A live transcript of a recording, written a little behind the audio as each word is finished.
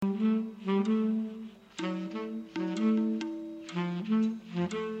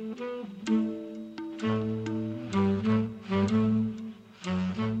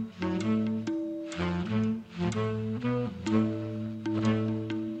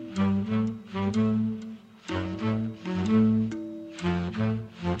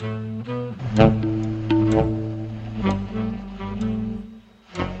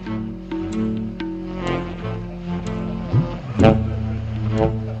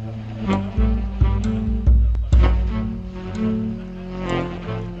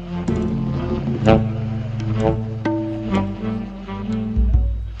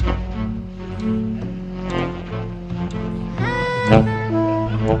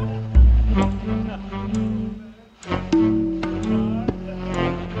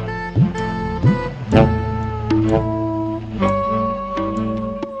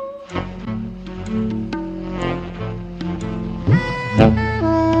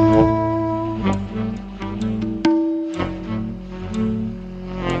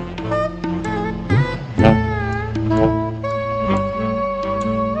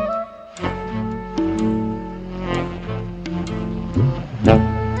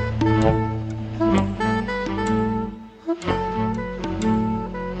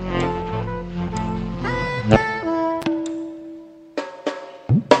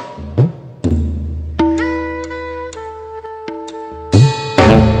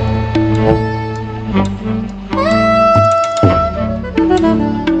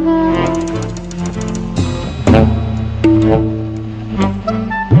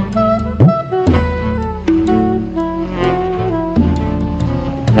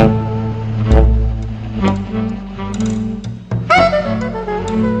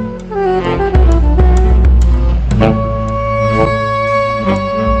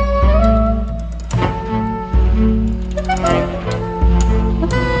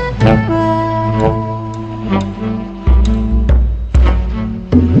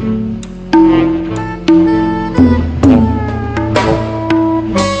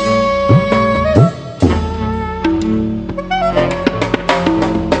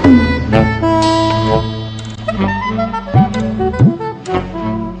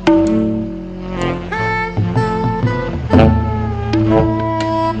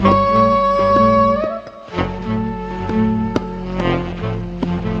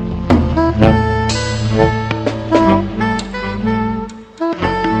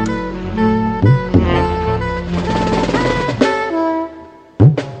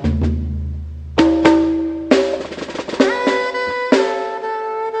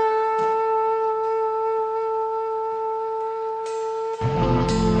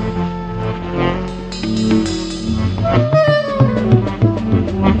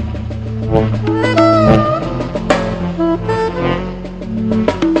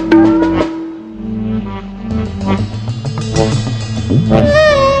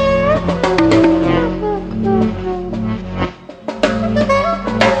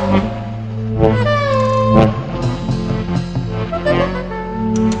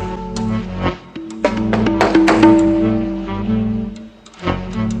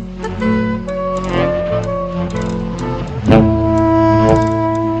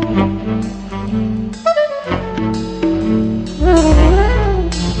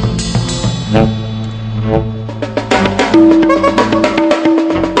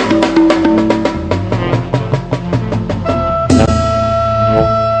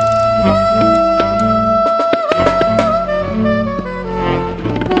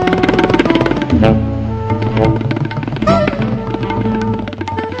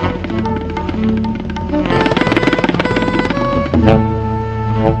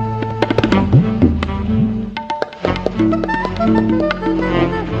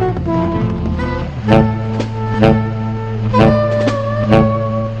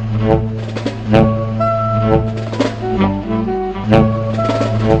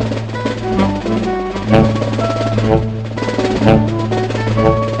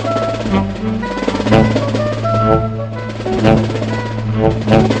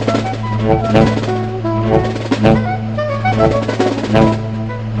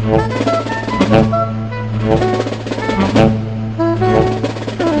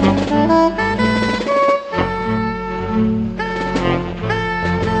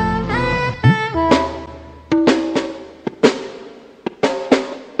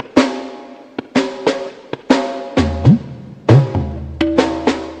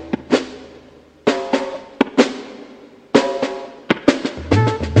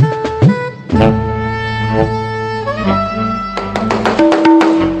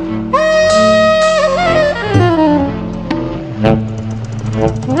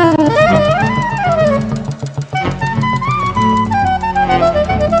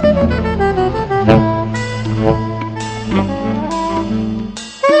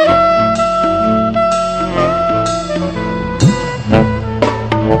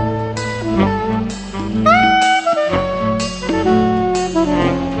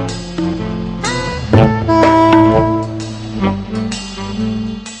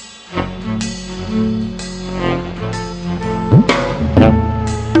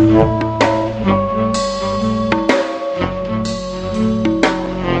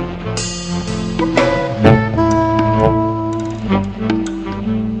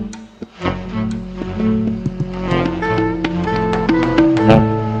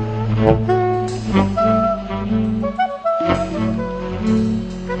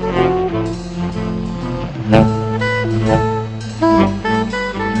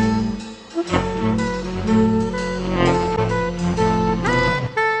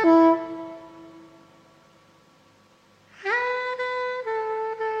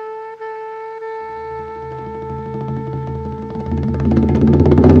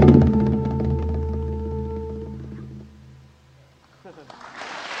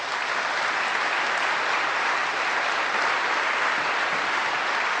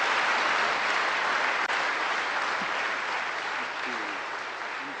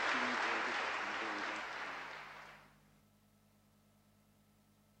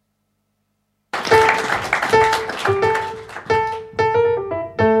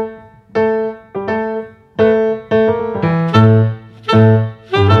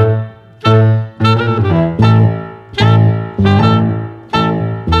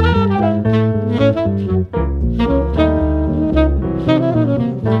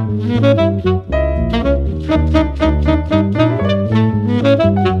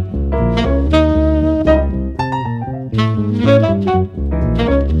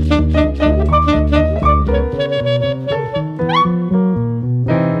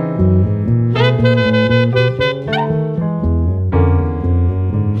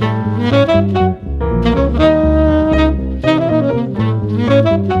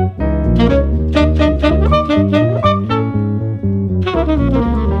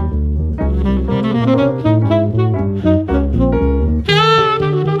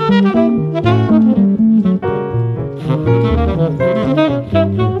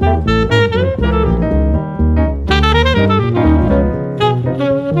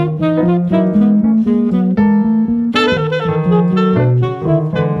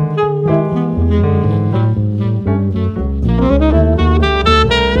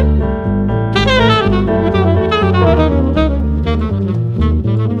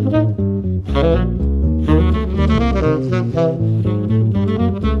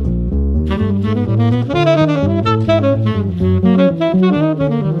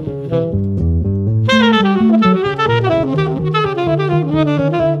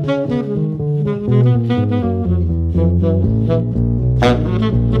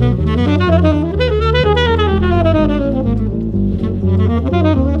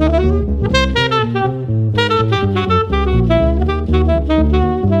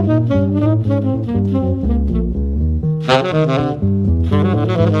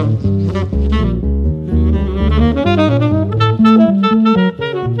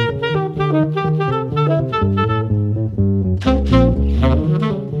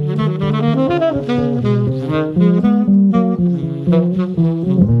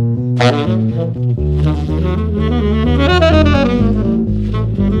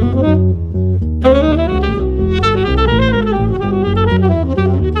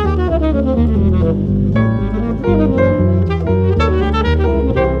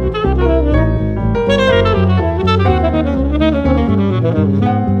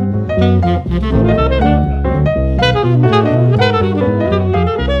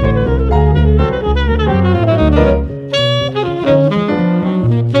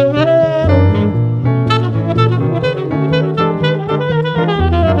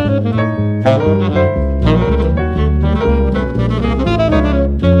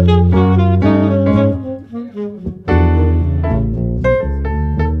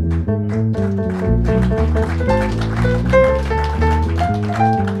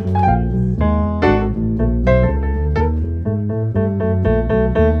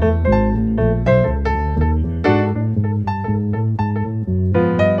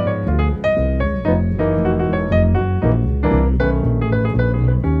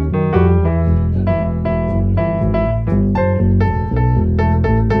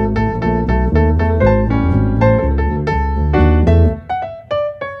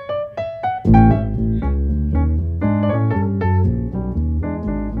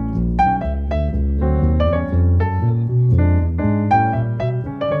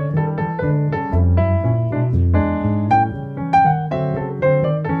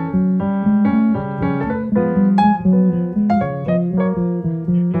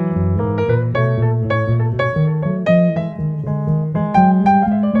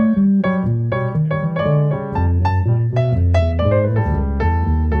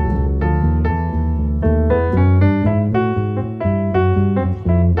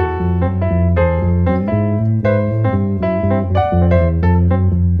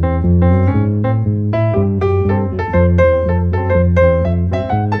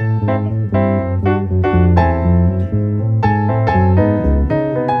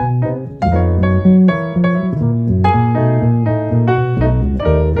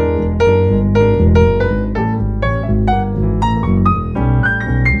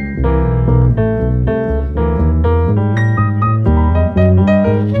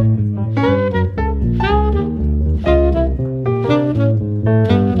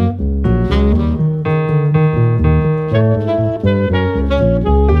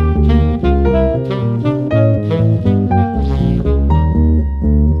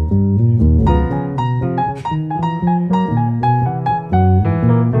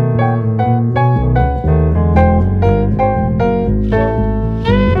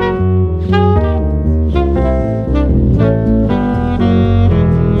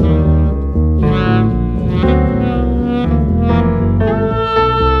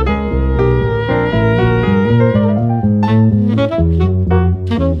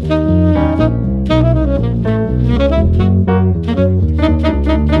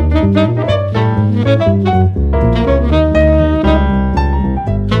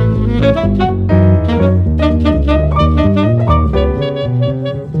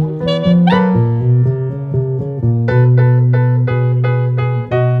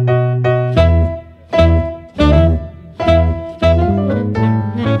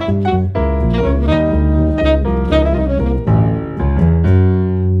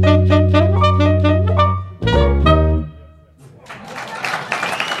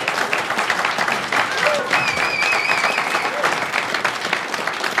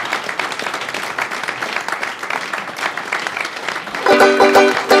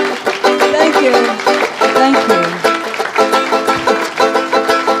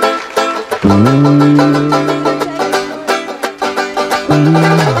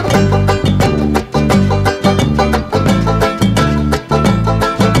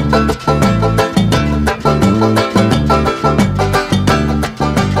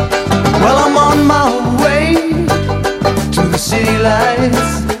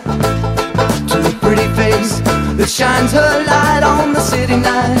That shines her light on the city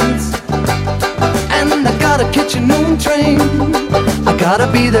nights. And I got gotta catch a noon train. I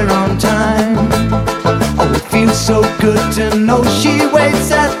gotta be there on time. Oh, it feels so good to know she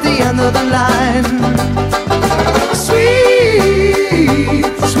waits at the end of the line. Sweet,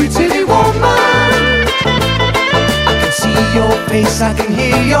 sweet city woman, I can see your face, I can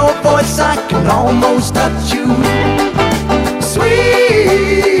hear your voice, I can almost touch you.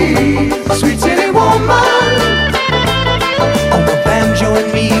 Sweet, sweet city woman, on the banjo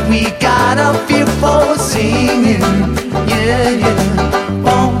and me, we got a feel for singing. Yeah, yeah.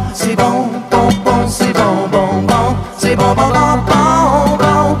 Bon, c'est bon, bon, bon, c'est bon, bon, bon, c'est bon, bon, bon, bon,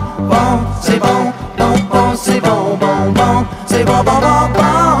 bon, bon, c'est bon, bon, bon, c'est bon, bon, bon, c'est bon, bon, bon,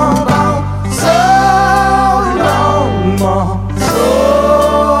 bon, bon. So long, more, so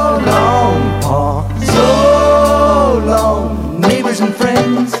long, more, so long, neighbors and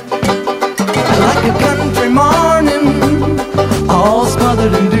friends. Like a country morning, all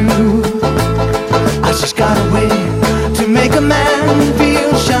smothered in dew. I just got a way to make a man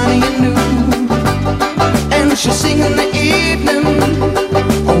feel shiny and new. And she'll sing in the evening,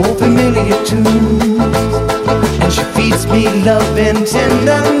 oh, familiar tunes. And she feeds me love and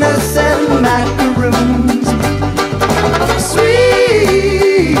tenderness and macaroons.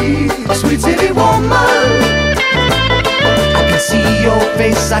 Sweet, sweet city woman, I can see your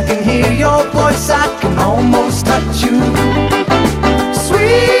face, I can hear your voice, I can almost touch you.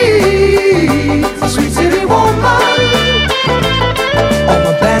 Sweet, sweet city woman, on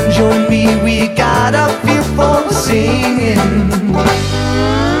the banjo and me, we got a feel for singing.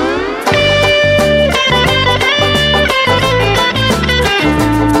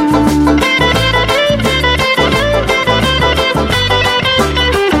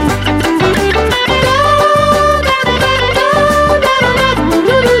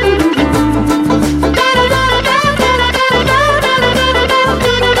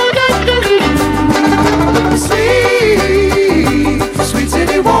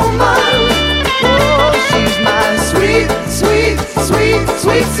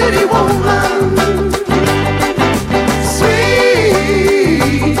 Sweet city woman, sweet,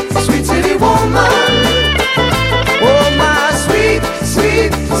 sweet city woman. Oh, my sweet,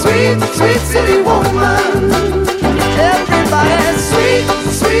 sweet, sweet, sweet city woman. Everybody, sweet,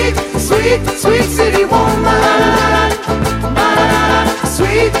 sweet, sweet, sweet city woman.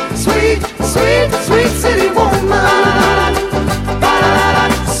 Sweet, sweet, sweet, sweet city woman.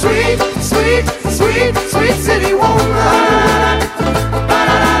 Sweet, sweet, sweet, sweet city woman.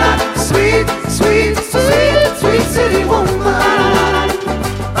 Sweet, sweet, sweet, sweet city woman.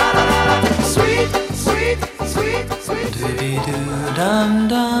 Sweet, sweet, sweet, sweet city woman. Dum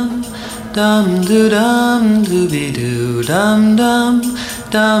dum, dum do dum dooby doo dum dum,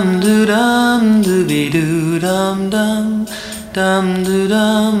 dum do dum dooby doo dum dum, dum do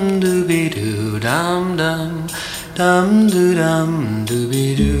dum dooby doo dum dum, dum do dum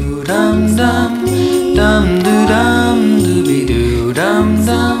dooby doo dum dum, dum do dum dooby doo dum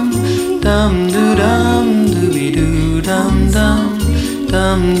dum. Dum do dum dooby doo dum dum,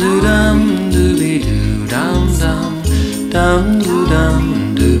 dum do dum dooby doo dum dum, dum do dum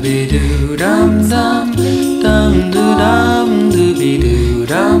dooby doo dum dum, dum do dum dooby doo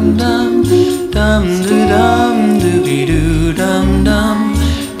dum dum, dum do dum dooby doo dum dum,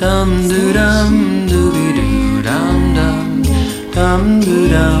 dum do dum dooby doo dum dum, dum do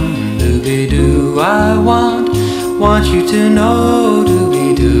dum dooby doo. I want you to know,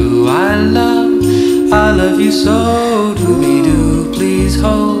 dooby doo, I love you so, dooby doo. Please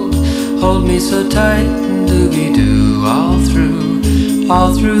hold me so tight, dooby doo,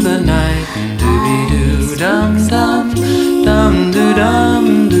 all through the night, dooby doo, dum dum, dum doo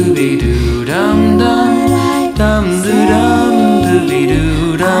dum, dooby doo, dum dum, dum doo dum, dooby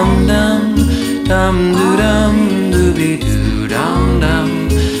doo, dum dum, dum doo dum, dooby doo, dum dum,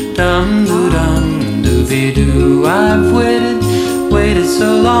 dum doo dum, dooby doo. I've waited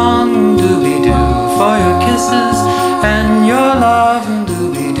so long, dooby doo, for your kisses and your love,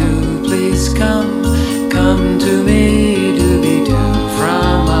 dooby doo. Please come to me, dooby doo,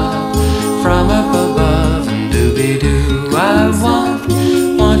 from up above, dooby doo. I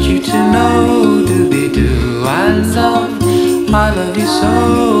want you to know, dooby doo, I love you so,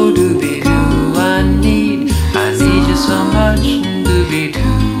 dooby doo. I need you so much, dooby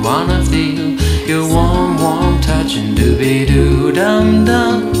doo. Wanna feel your warm touch, dooby doo, dum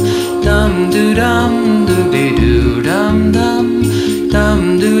dum, dum doo dum, dooby doo, dum dum,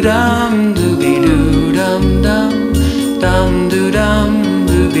 dum doo dum, dooby doo, dum dum, dum doo dum,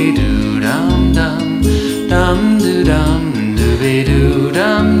 dooby doo, dum dum, dum doo dum, dooby doo,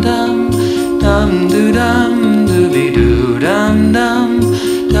 dum dum, dum doo dum, dooby doo, dum dum,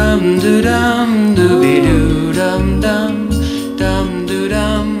 dum doo dum, dooby doo.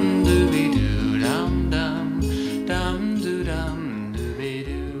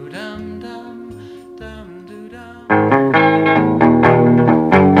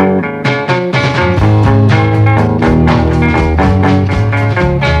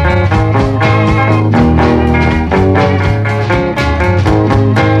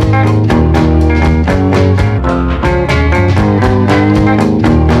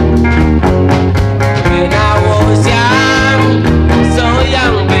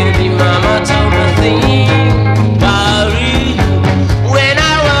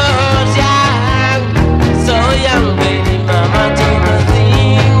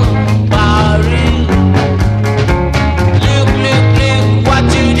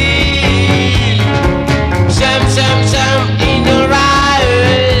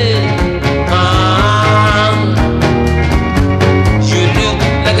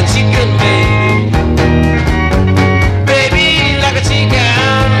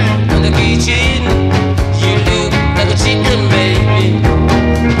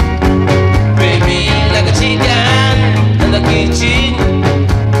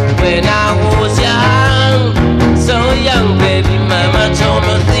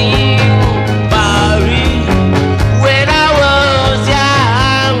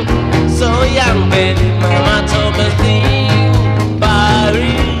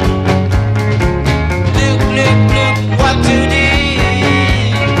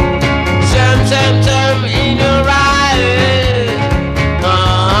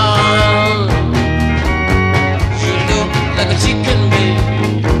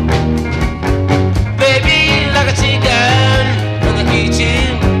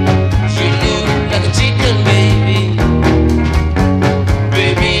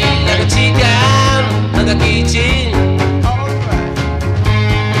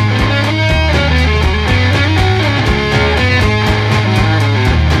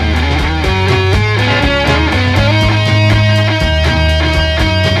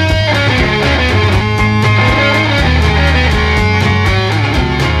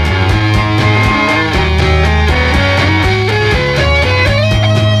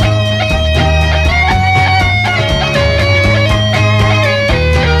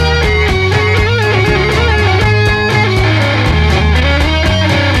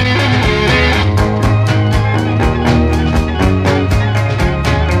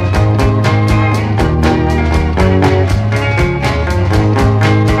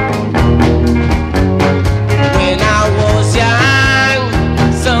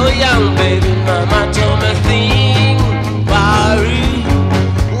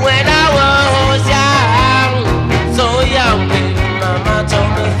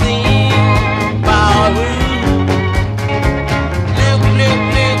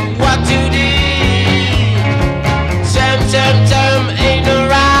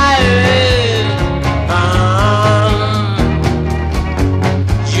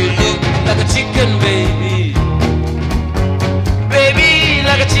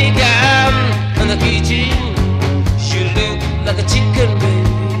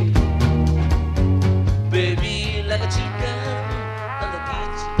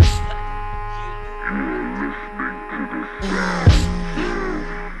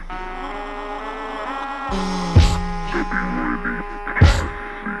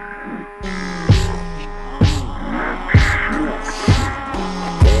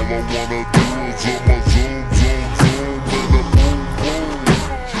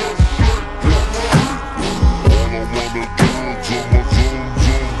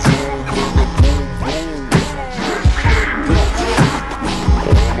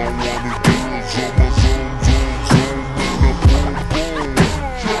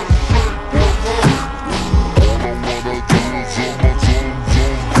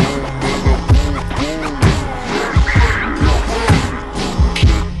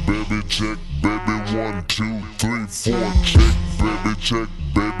 check,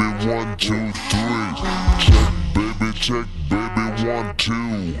 baby, 1, 2, 3. Check, baby, 1,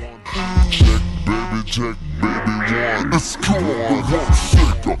 2. Check, baby, 1. It's cool, one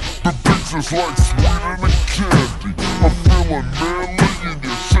shaker. The beats is like sweeter than candy. I'm feeling manly and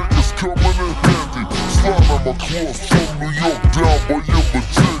your shaker's coming in handy. Slide on my claws from New York down by your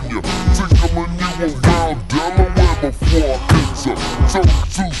Virginia. Tickling you around Delaware before I enter. Toe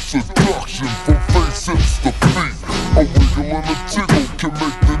to seduction from face hips to feet. A wiggle and a jiggle can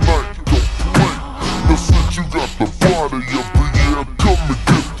make the night complete. Now since you got the body of the year, come and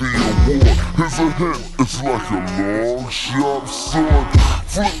get the award. Here's a hint, it's like a long, sharp sword.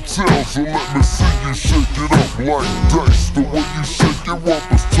 Flip tails and let me see you shake it up like dice. The way you shake it up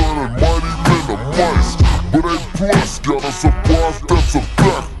is turning mighty men to mice. But A plus got a surprise that's a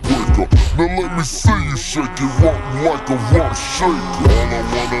backbreaker. Now let me see you shake it up like a rock shaker. All I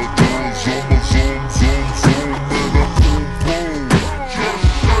wanna do is zoom, zoom, zoom, zoom, and a boom, boom. Just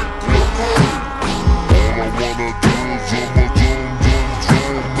shake your body. All I wanna do is zoom, zoom, zoom,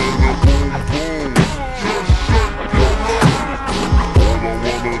 zoom, and a boom, boom. Just shake your body. All I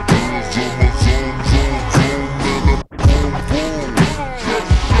wanna do is zoom, zoom, zoom, zoom, and a boom, boom. Just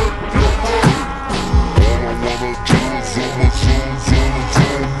shake your body. All I wanna do is zoom, zoom, zoom,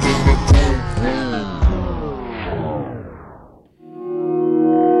 zoom, and a boom, boom.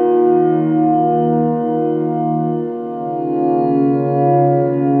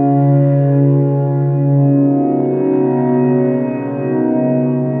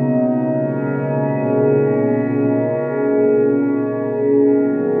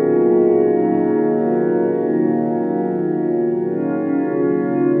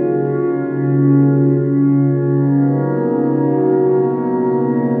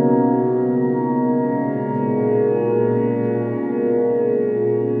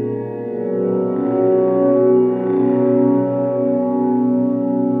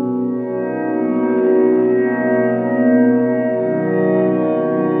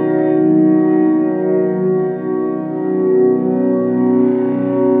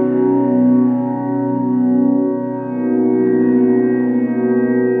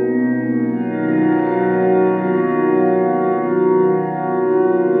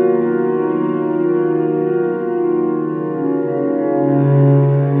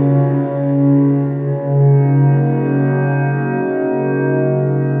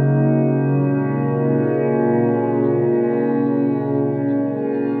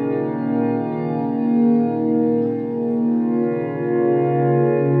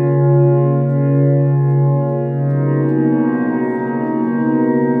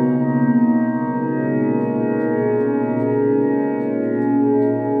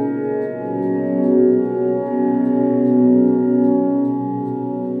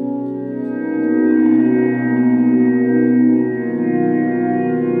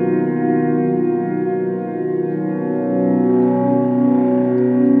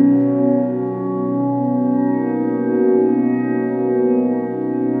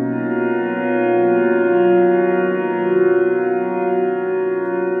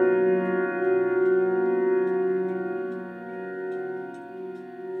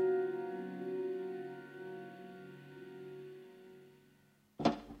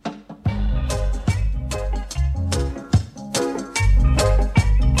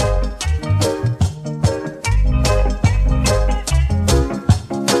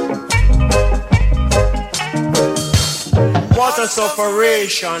 Water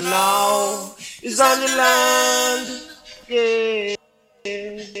sufferation now is on the land. Yeah.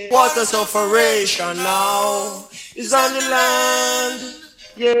 Water sufferation now is on the land.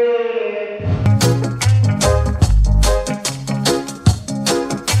 Yeah.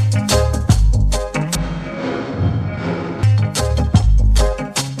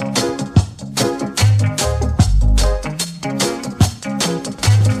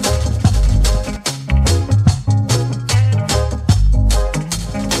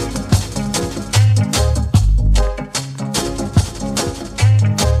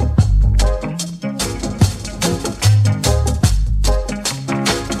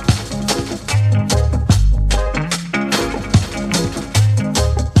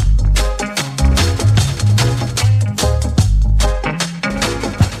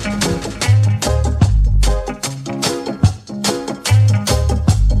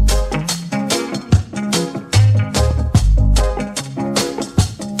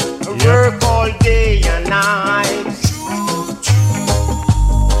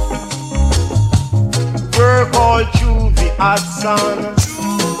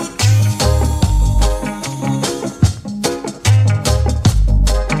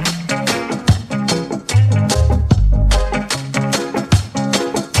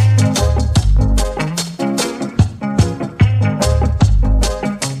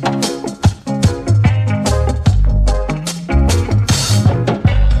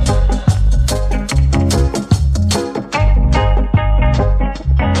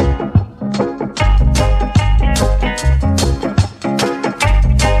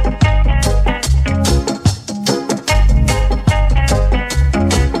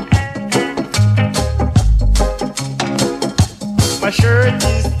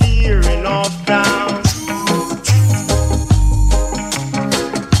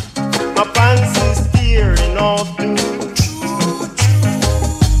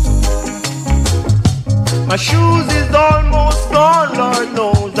 My shoes is almost gone, Lord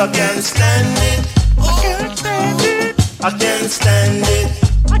knows I can't stand it. I can't stand it. I can't stand it.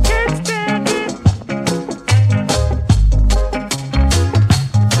 I can't stand it.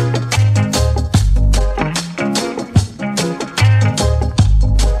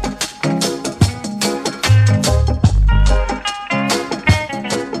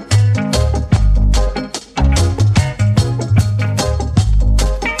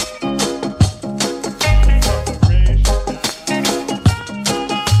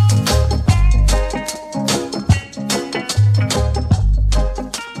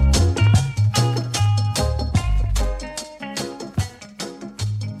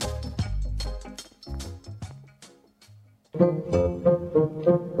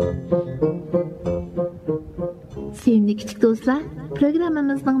 Sevimli küçük dostlar,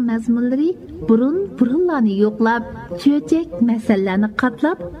 programımızın məzmunları burunlarını yoxlab, çöçək məsələlərini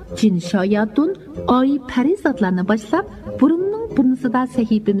qatlab, cin şayatun, ay pərizatlarını başlab, burnusida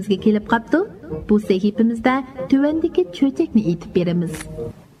səhifimizə kelib qapdı. Bu səhifimizdə tövəndəki çöçəkni etib berimiz.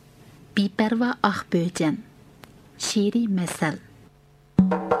 Biparva ağ böcən. Şiiri məsəl.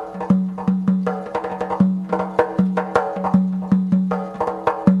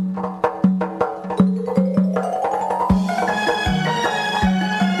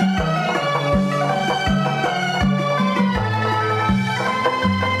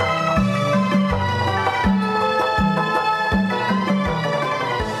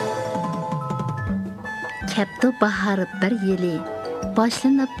 Kepti bahar bir yili,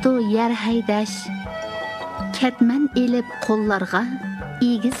 boshlanibdi yer haydash. Ketman elib qo'llarga,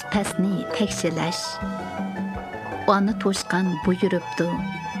 egiz pasni tekshilash. Ona to'shqan buyuribdi,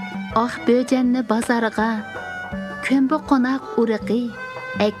 oq böjanni bozorga, ko'mbi qo'noq urug'i,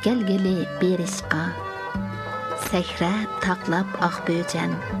 ekkalgili berishqa. Sahra taqlab oq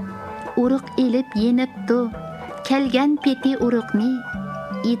böjan, urug' elib yenibdi, kelgan peti urug'ni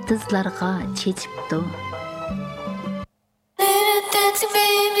itizlarga chechibdi.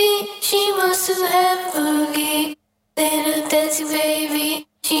 Baby, she wants to have a boogie. Little dancing baby,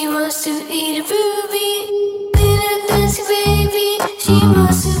 she wants to eat a booby. Little dancing baby, she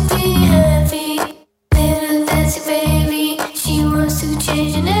wants to be happy. Little dancing baby, she wants to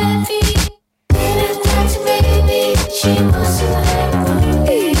change a nappy. Little dancing baby, she wants to have a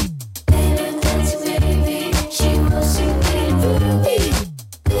boogie. Little dancing baby, she wants to eat a booby.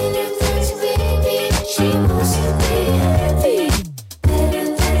 Little dancing baby, she wants to be happy.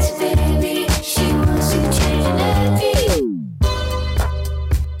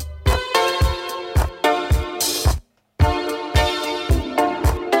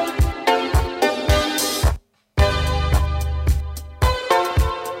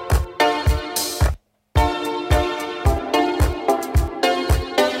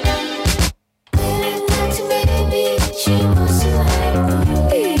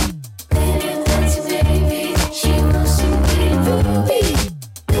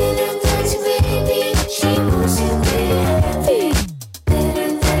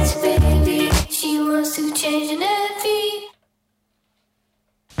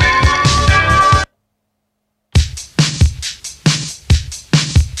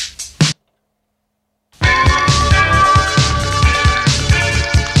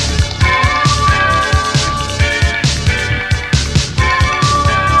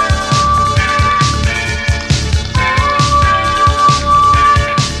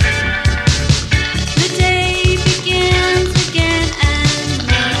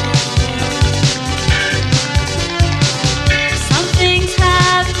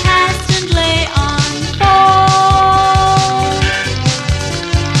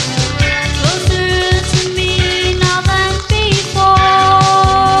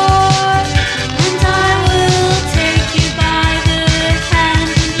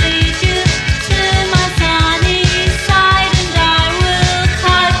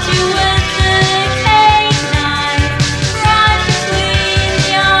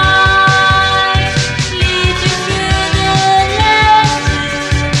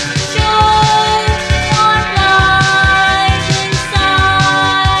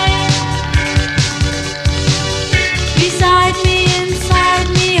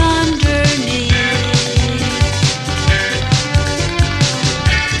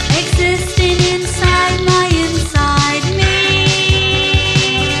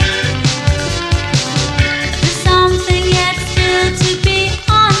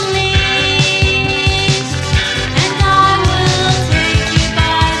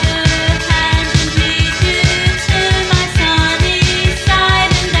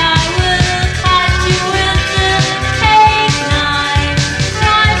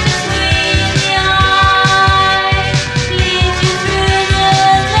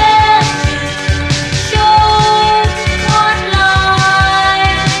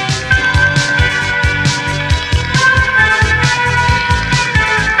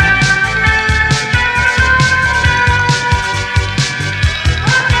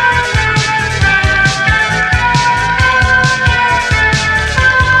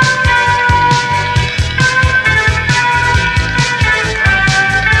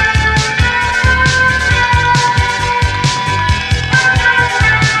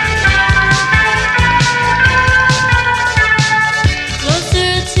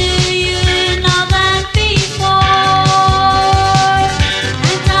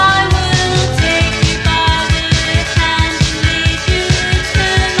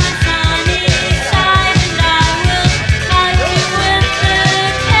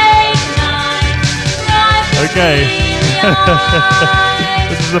 Okay.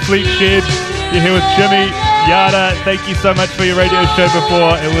 This is the Fleet Shed. You're here with Jimmy. Yada, thank you so much for your radio show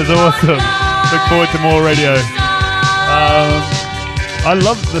before. It was awesome. Look forward to more radio. I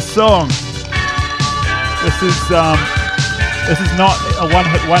love the song. This is not a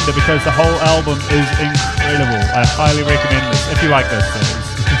one-hit wonder because the whole album is incredible. I highly recommend this if you like this.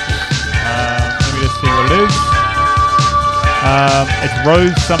 Let me just see what it is. It's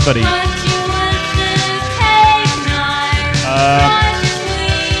Rose Somebody.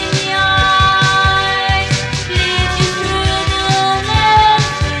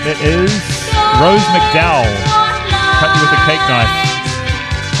 It is Rose McDowell. Cut you with a cake knife.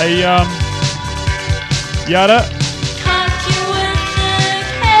 Hey, Yada.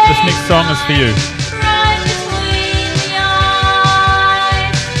 This next song is for you.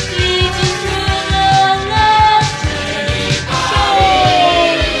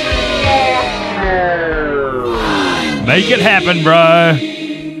 Make it happen, bro.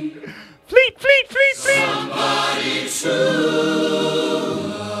 Fleet, fleet, fleet, fleet. Somebody true.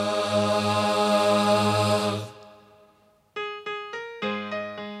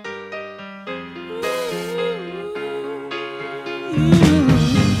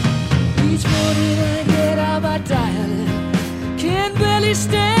 Each morning I get out my dial, can barely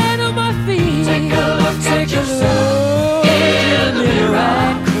stand on my feet. Take a look at yourself in the mirror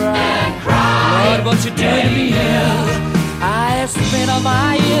and cry. Lord, what you doing to me here? I have spent all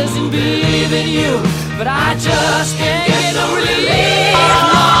my years in believing you, but I just can't get no relief.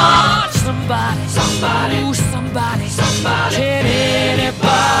 Lord, somebody, ooh, somebody, can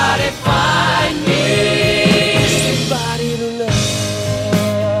anybody find me somebody to love?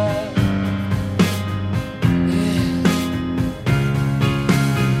 Yeah.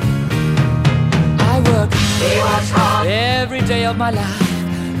 I work hard every day of my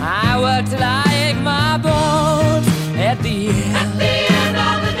life. I work till I ache my bones. At the end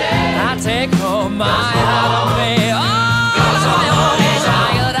of the day, I take home my heart on me. Oh,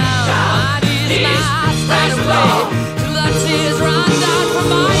 tired out, my knees not straight away till the tears run down from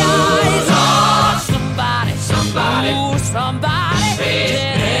my eyes. Oh, somebody, ooh, somebody,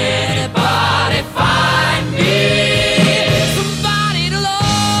 can anybody find me somebody to love?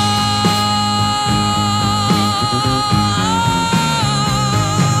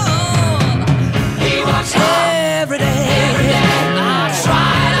 He works every day. I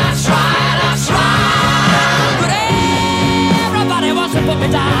tried, but everybody wants to put me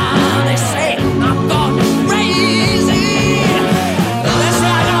down. They say I'm gone crazy. They say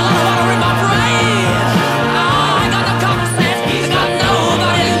I got a lot of water in my brain. Oh, I got no common sense. I got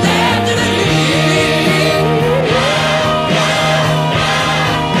nobody left to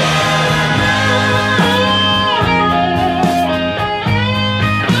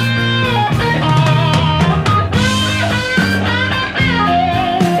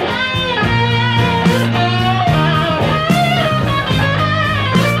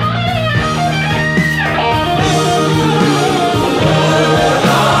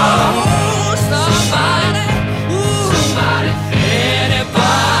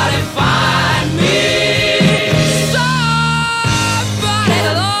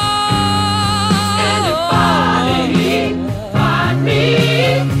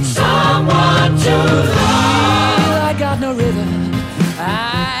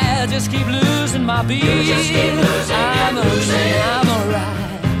my beat. I'm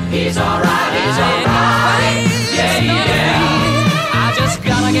alright. He's alright. Yeah. I just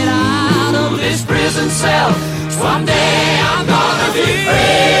gotta get out of this prison cell. Someday I'm gonna be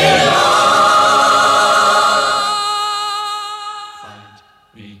free. Find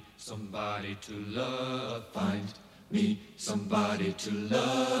me somebody to love. Find me somebody to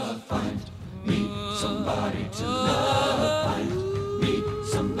love. Find me somebody to love. Find me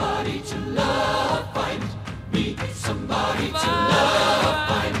somebody to love. Find me somebody to love.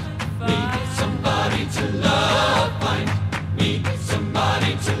 Find me somebody to love. Find me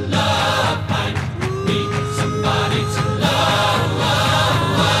somebody to love. Find me somebody to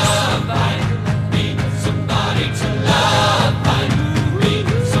love. Find me somebody to love. Find me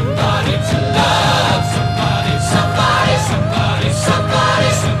somebody to love. Somebody, somebody, somebody, somebody,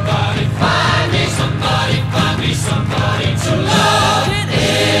 somebody. Find me somebody. Find me somebody to love. Can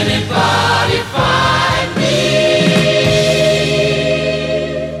anybody find me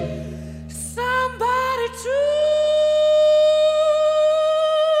somebody to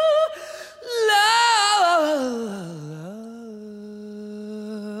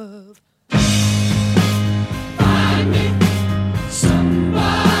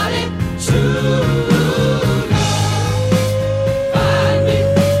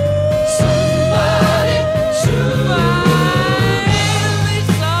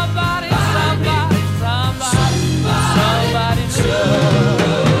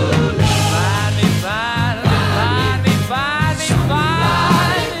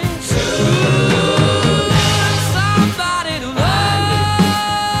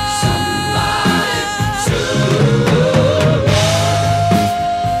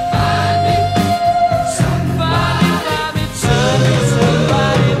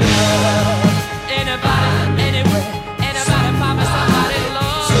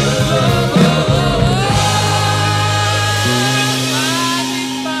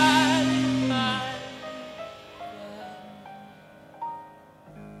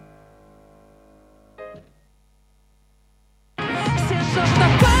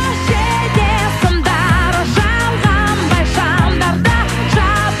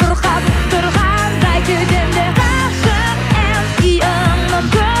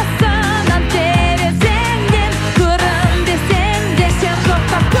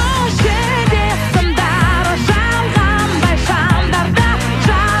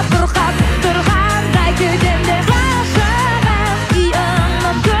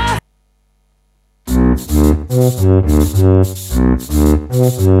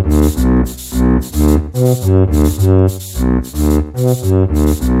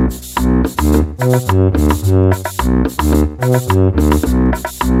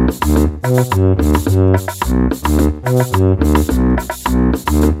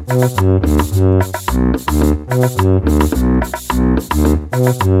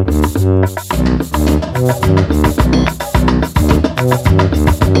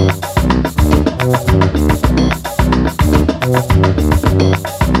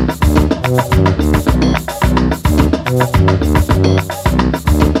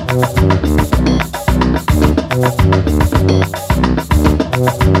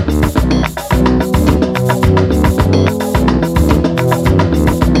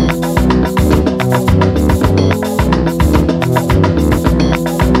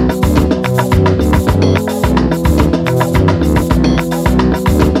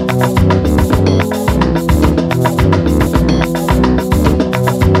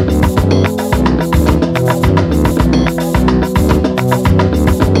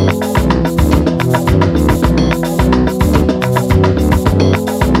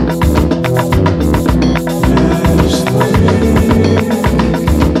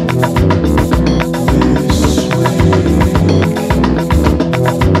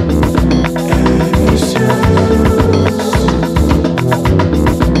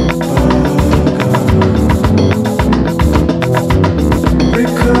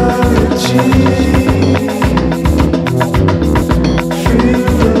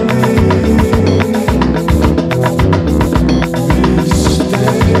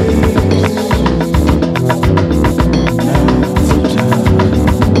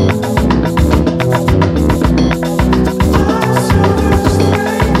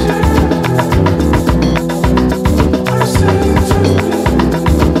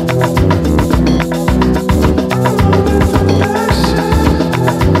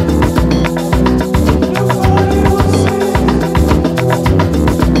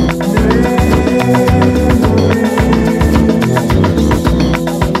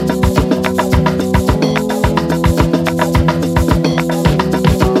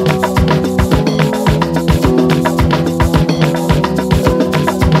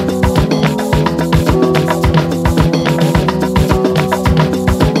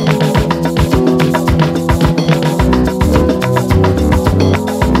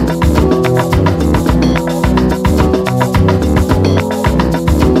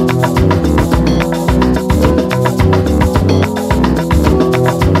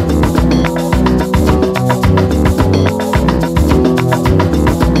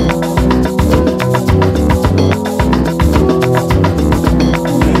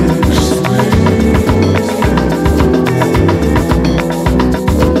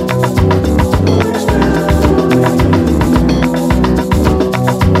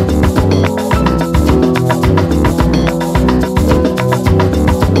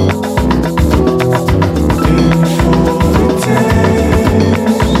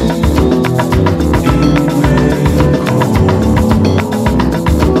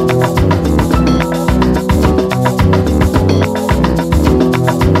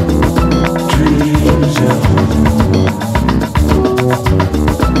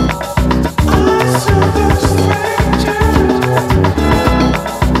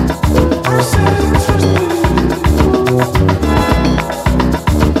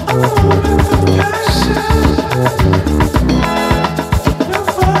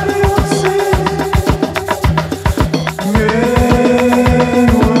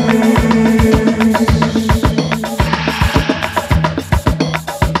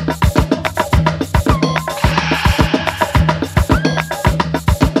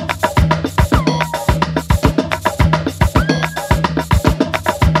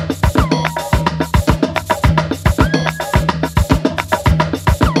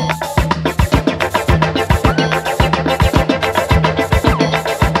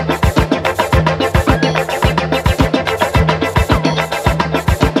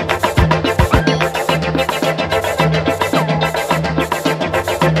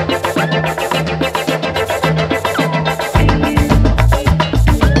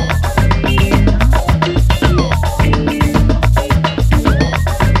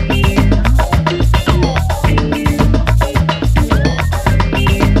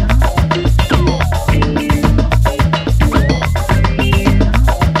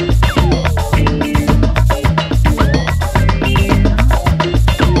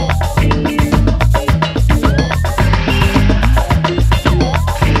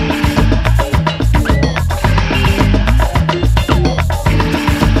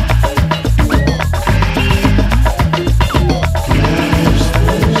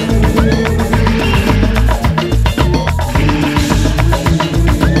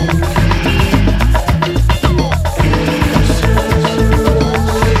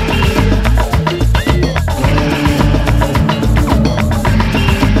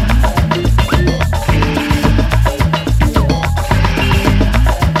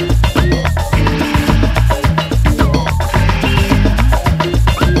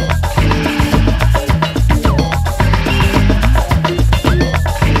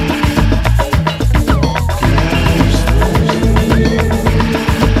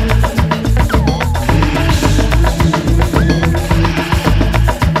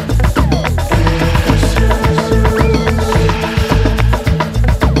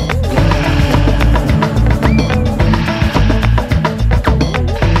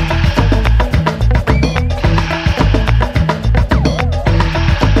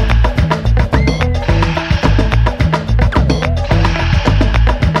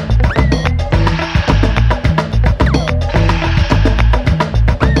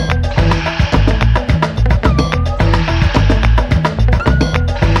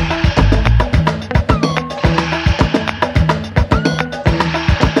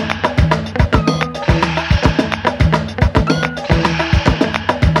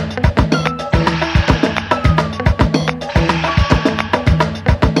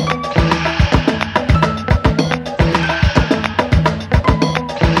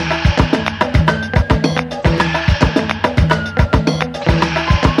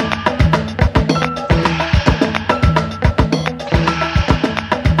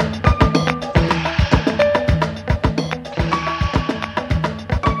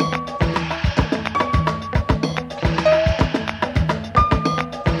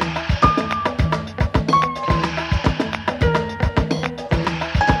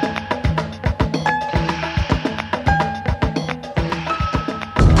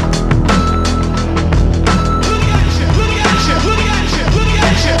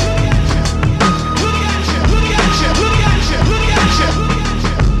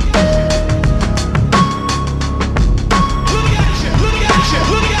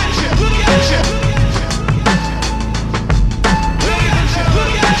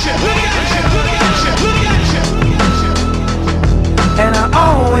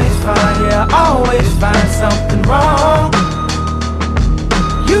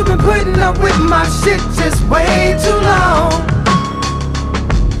my shit just way too long.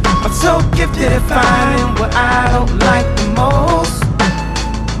 I'm so gifted at finding what I don't like the most.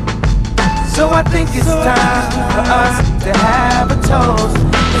 So I think it's time for us to have a toast.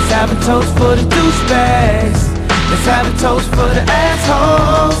 Let's have a toast for the douchebags. Let's have a toast for the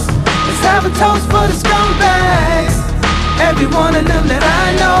assholes. Let's have a toast for the scumbags. Every one of them that I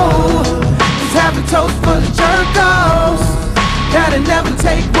know. Let's have a toast for the jerk-offs. Gotta never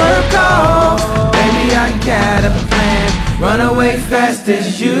take work off. Baby, I got a plan. Run away fast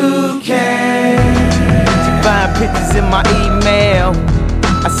as you can. She find pictures in my email.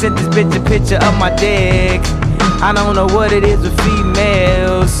 I sent this bitch a picture of my dick. I don't know what it is with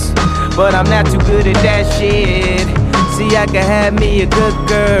females, but I'm not too good at that shit. See, I can have me a good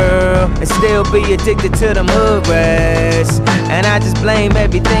girl and still be addicted to them hood rats. And I just blame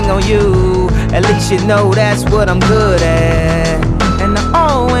everything on you. At least you know that's what I'm good at. And I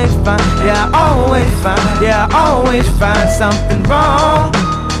always find, yeah, I always find, yeah, I always find something wrong.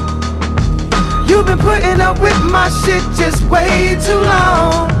 You've been putting up with my shit just way too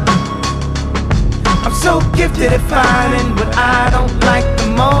long. I'm so gifted at finding what I don't like the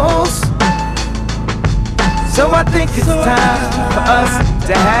most. So I think it's time for us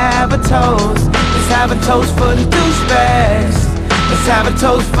to have a toast. Let's have a toast for the douchebags. Let's have a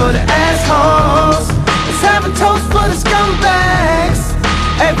toast for the assholes. Let's have a toast for the scumbags.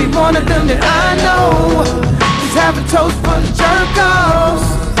 Every one of them that I know. Let's have a toast for the jerk-offs.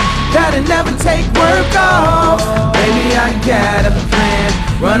 Gotta never take work off. Baby, I got a plan.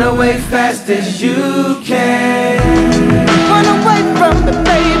 Run away fast as you can. Run away from me,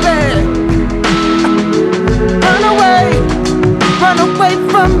 baby. Run away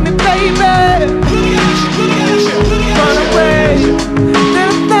from me, baby. Run away,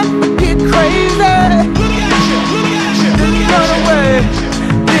 then let me get crazy. Run away,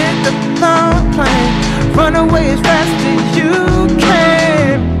 get the long plane. Run away as fast as you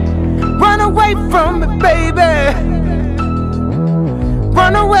can. Run away from me, baby.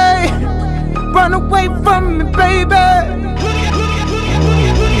 Run away from me, baby.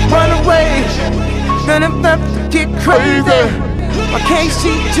 Run away, then I'm about to get crazy. Why can't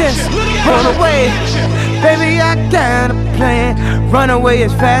she just run away? Baby, I got a plan. Run away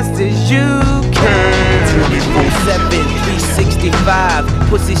as fast as you can. 24/7, 365.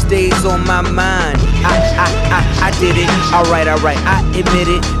 Pussy stays on my mind. I did it. Alright, I admit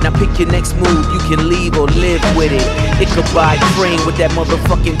it. Now pick your next move. You can leave or live with it. It could buy train with that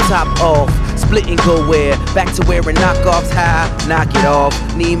motherfucking top off. Split and go where? Back to wearing knockoffs. High, knock it off.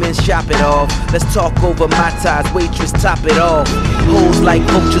 Neiman, shop it off. Let's talk over my ties. Waitress, top it off. Hoes like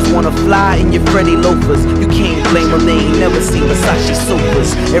vultures wanna fly in your Freddy loafers. You can't blame them, they ain't never seen Versace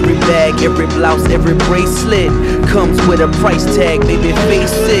sofas. Every bag, every blouse, every bracelet comes with a price tag, baby,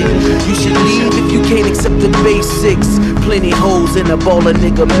 face it. You should leave if you can't accept the basics. Plenty hoes in a baller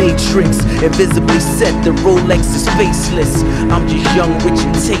nigga matrix. Invisibly set, the Rolex is faceless. I'm just young, rich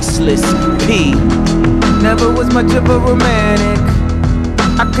and tasteless. P. Never was much of a romantic.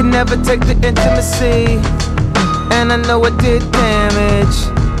 I could never take the intimacy. And I know it did damage,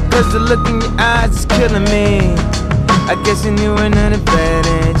 cause the look in your eyes is killing me. I guess you knew an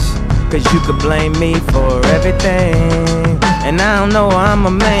advantage, cause you could blame me for everything. And I don't know how I'ma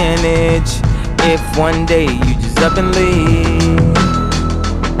manage if one day you just up and leave.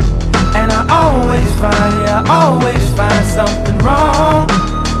 And I always find something wrong.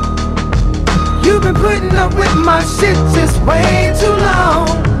 You've been putting up with my shit just way too long.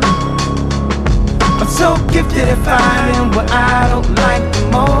 I'm so gifted at finding what I don't like the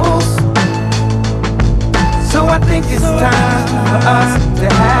most. So I think it's time for us to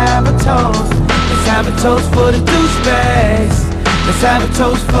have a toast. Let's have a toast for the douchebags. Let's have a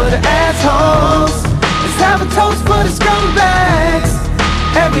toast for the assholes. Let's have a toast for the scumbags.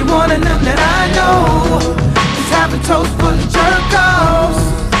 Every one of them that I know. Let's have a toast for the jerk-offs.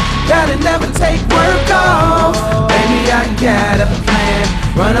 Gotta never take work off. Baby, I got a plan.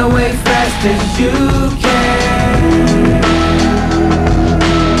 Run away fast as you can.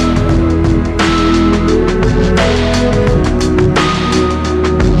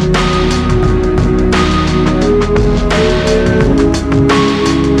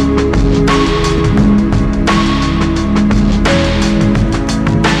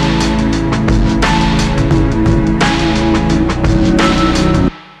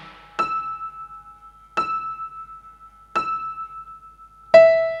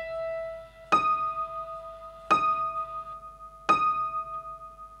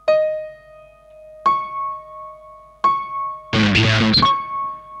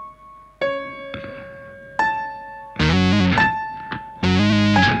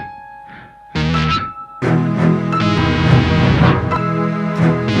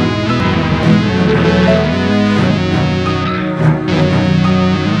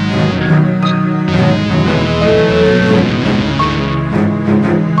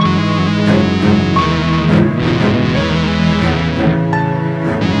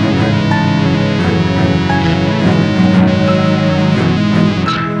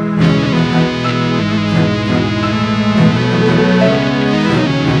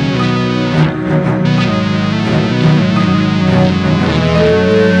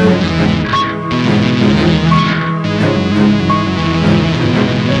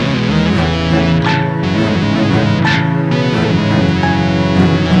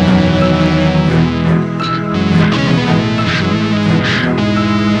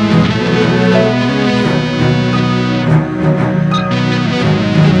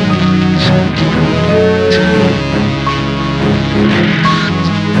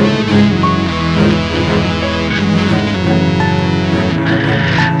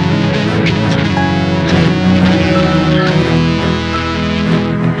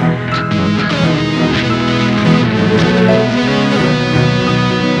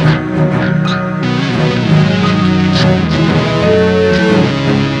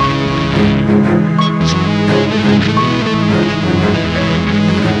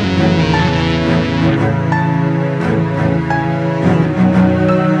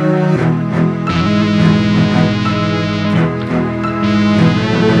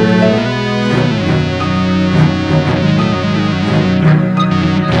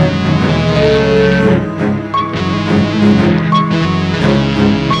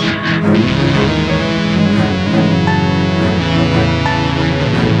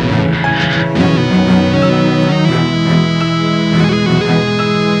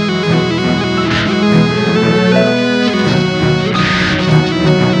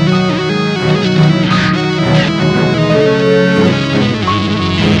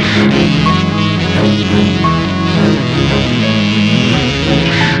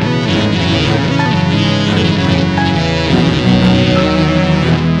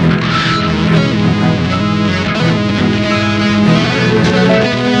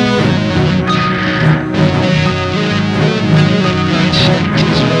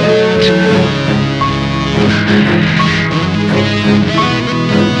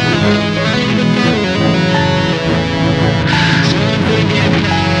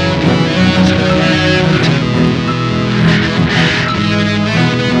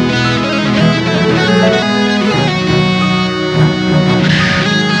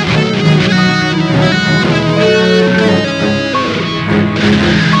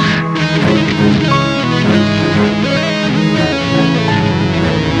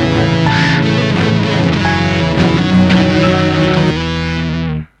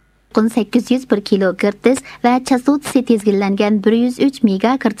 801 kilohertz va chastotasi tezginlangan 103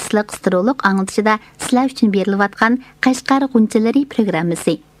 megahertzlik stereolog anglitishida sizlar uchun berilayotgan Qashqar g'unchilari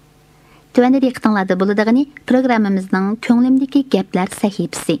programmasi. Tuvanda diqqatinglarda bo'ladigani programmamizning ko'nglimdagi gaplar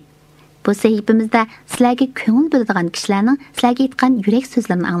sahifasi. Bu sahifamizda sizlarga ko'ngil bo'ladigan kishilarning sizlarga aytgan yurak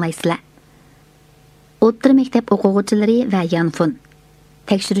so'zlarini anglaysizlar. O'rta maktab o'quvchilari va yanfon.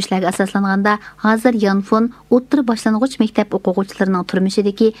 Tekshirishlarga asoslanganda hozir yanfon o'rta boshlang'ich maktab o'quvchilarining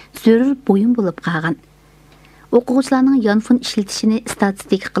turmushidagi zarur bo'yin bo'lib qolgan. O'quvchilarning yanfon ishlatishini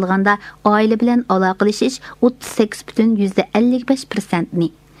statistika qilganda oila bilan aloqalashish 38,55% ni.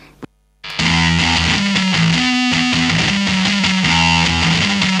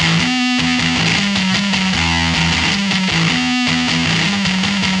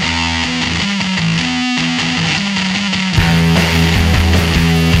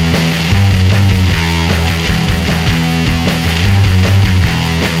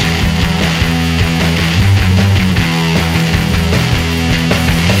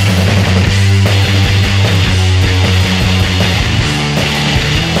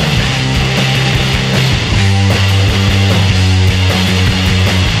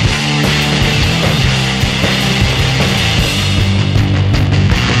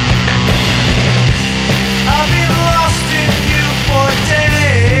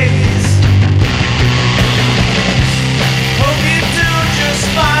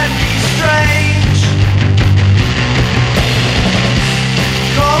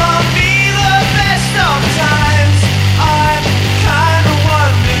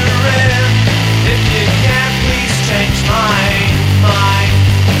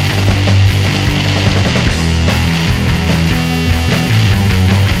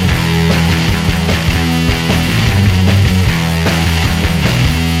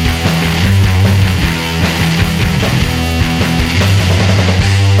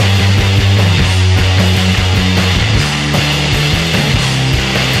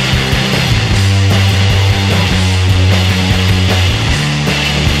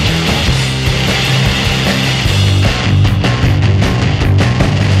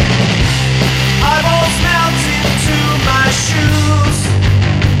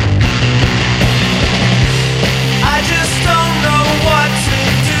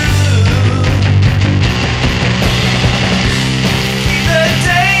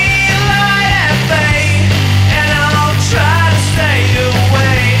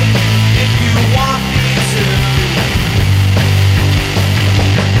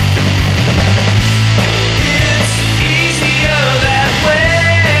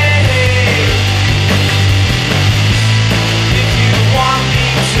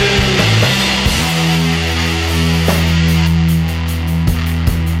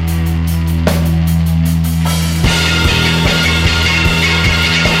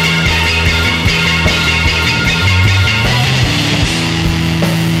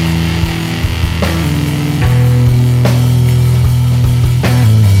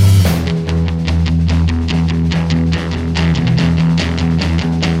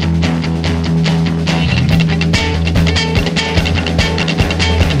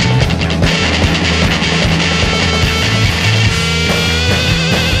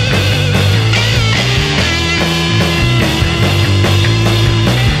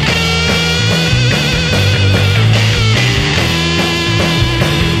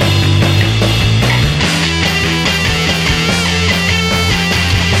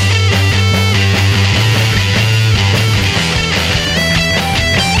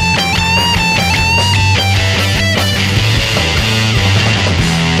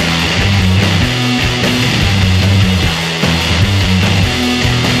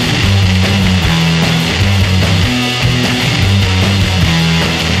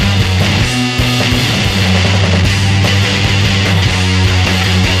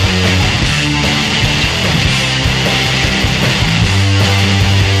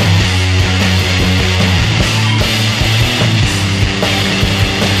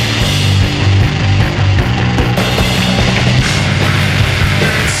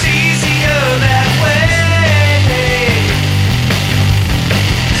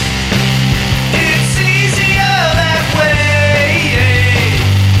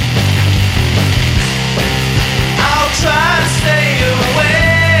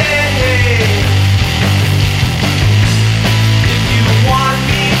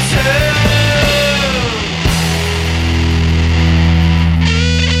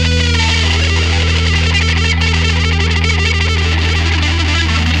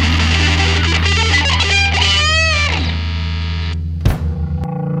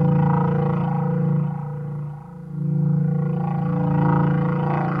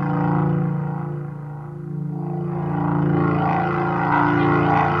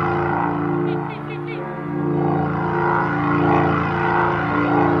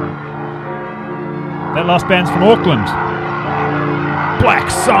 That last band's from Auckland. Black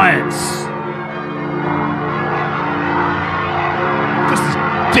Science. This is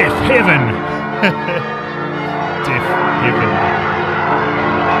Deaf Heaven. Deaf Heaven.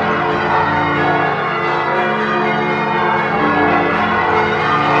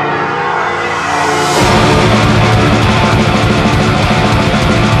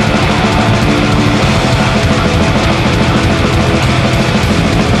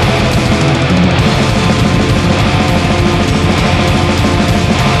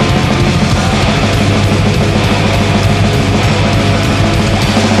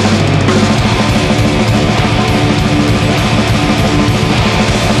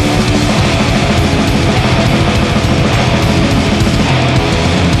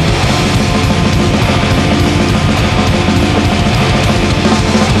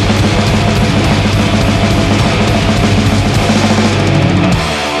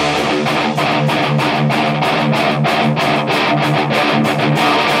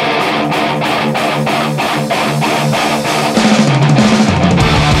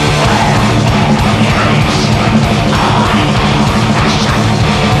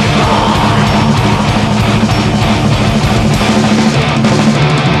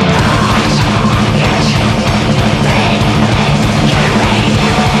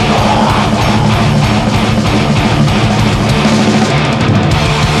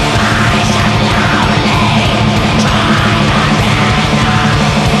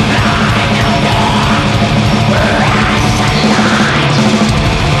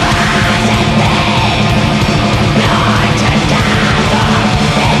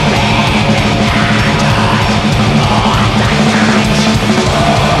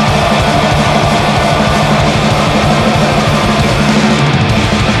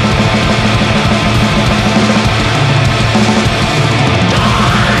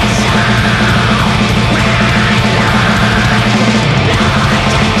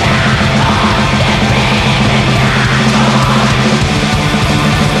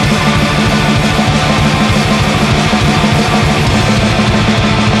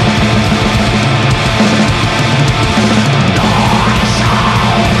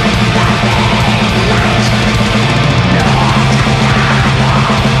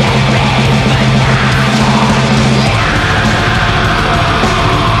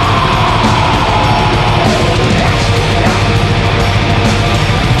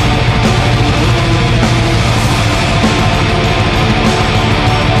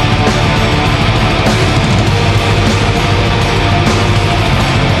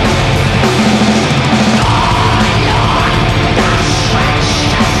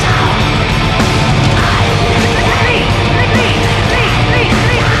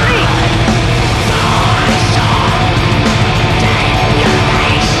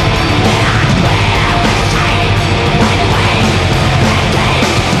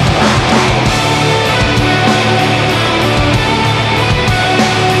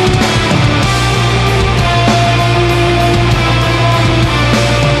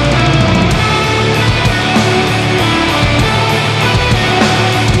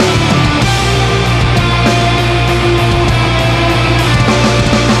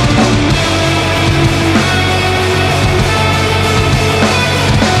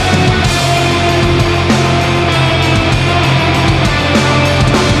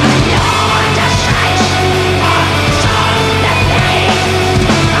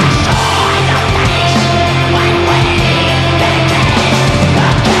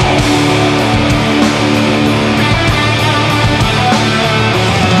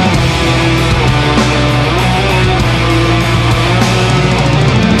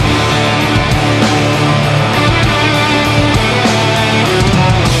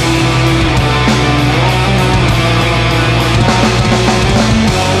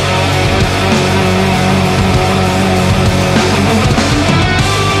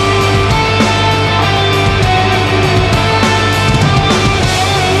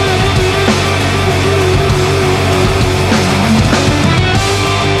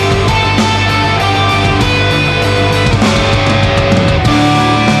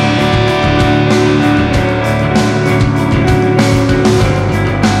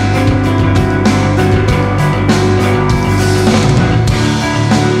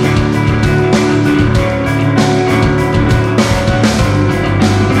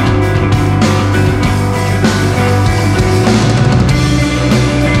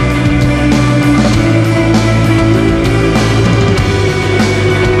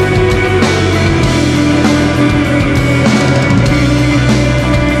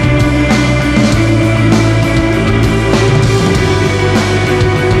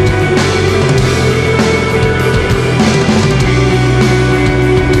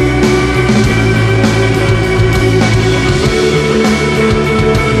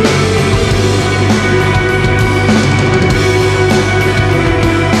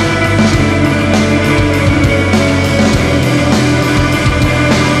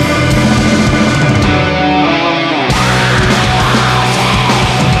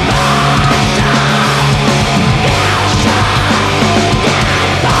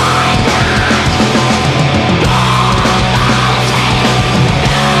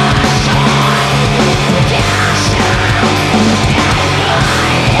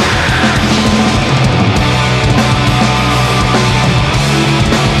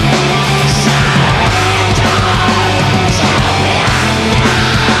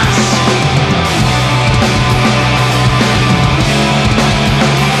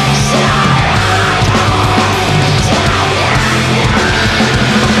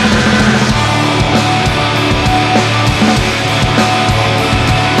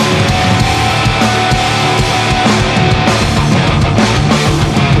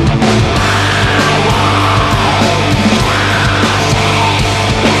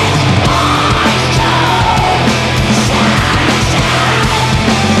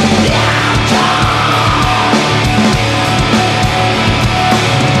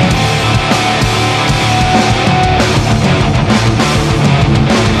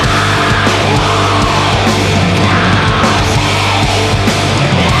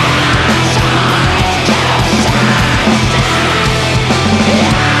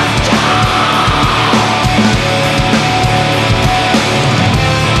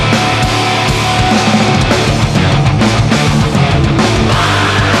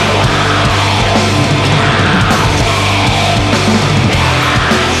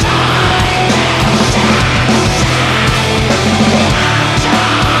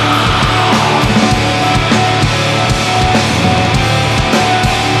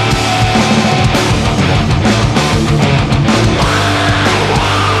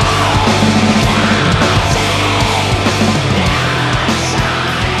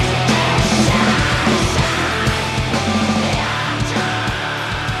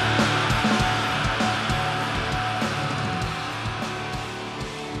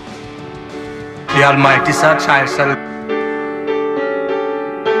 Almighty Sir Child shall.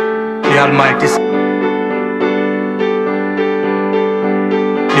 The Almighty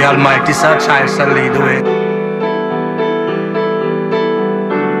Sir Child shall lead the way.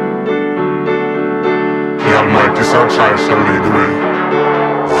 The Almighty Sir Child shall lead the way.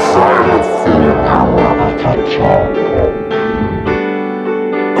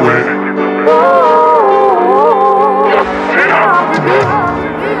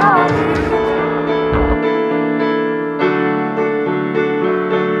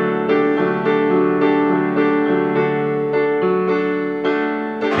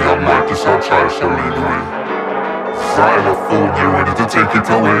 Child shall lead the way. Xylophone, get ready to take it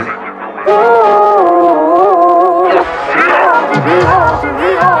away.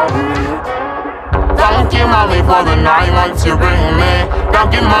 Thank you, mommy, for the 9 months you bring me.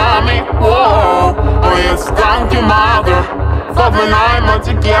 Thank you, mommy, whoa. Oh yes, thank you, mother, for the 9 months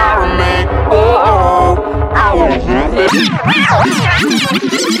you carry me. Oh, I will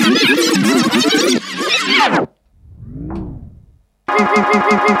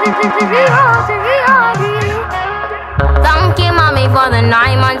Thank you, mommy, for the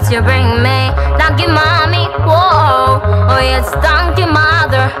 9 months you bring me. Thank you, mommy, whoa. Oh yes, thank you,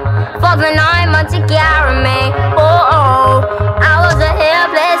 mother, for the 9 months you carry me. Oh, I was a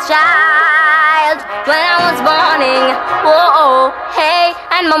helpless child when I was born. Whoa, hey,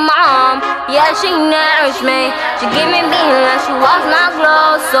 and my mom, yeah, she nourished me. She gave me meaning and she was my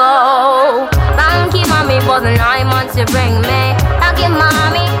clothes. So thank you, mommy, for the 9 months you bring me. Thank you,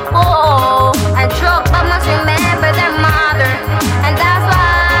 mommy, whoa. And truck but must remember their mother, and that's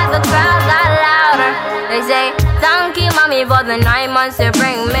why the crowd got louder. They say, thank you, mommy, for the 9 months you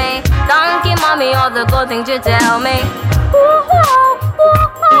bring me. Thank you, mommy, all the good things you tell me.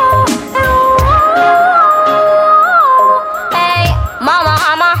 Hey, mama,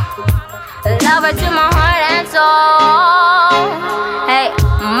 love her to my heart and soul. Hey,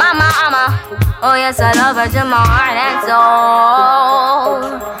 mama, oh yes, I love her to my heart and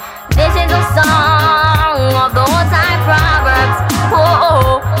soul. This is a song of the old time proverbs.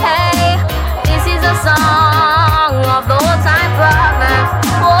 Oh, hey, this is a song of the old time proverbs.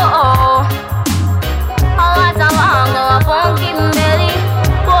 Oh, what's a long of a funky Billy?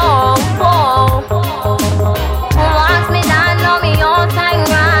 Oh, who wants me down, know me all time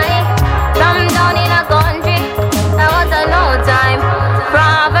right? From down in a country, that was a long time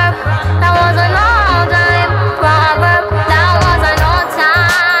proverb. That was a long time proverb. That was a long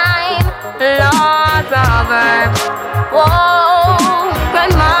time Lord proverb. Whoa,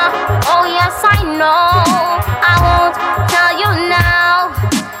 grandma, oh yes I know.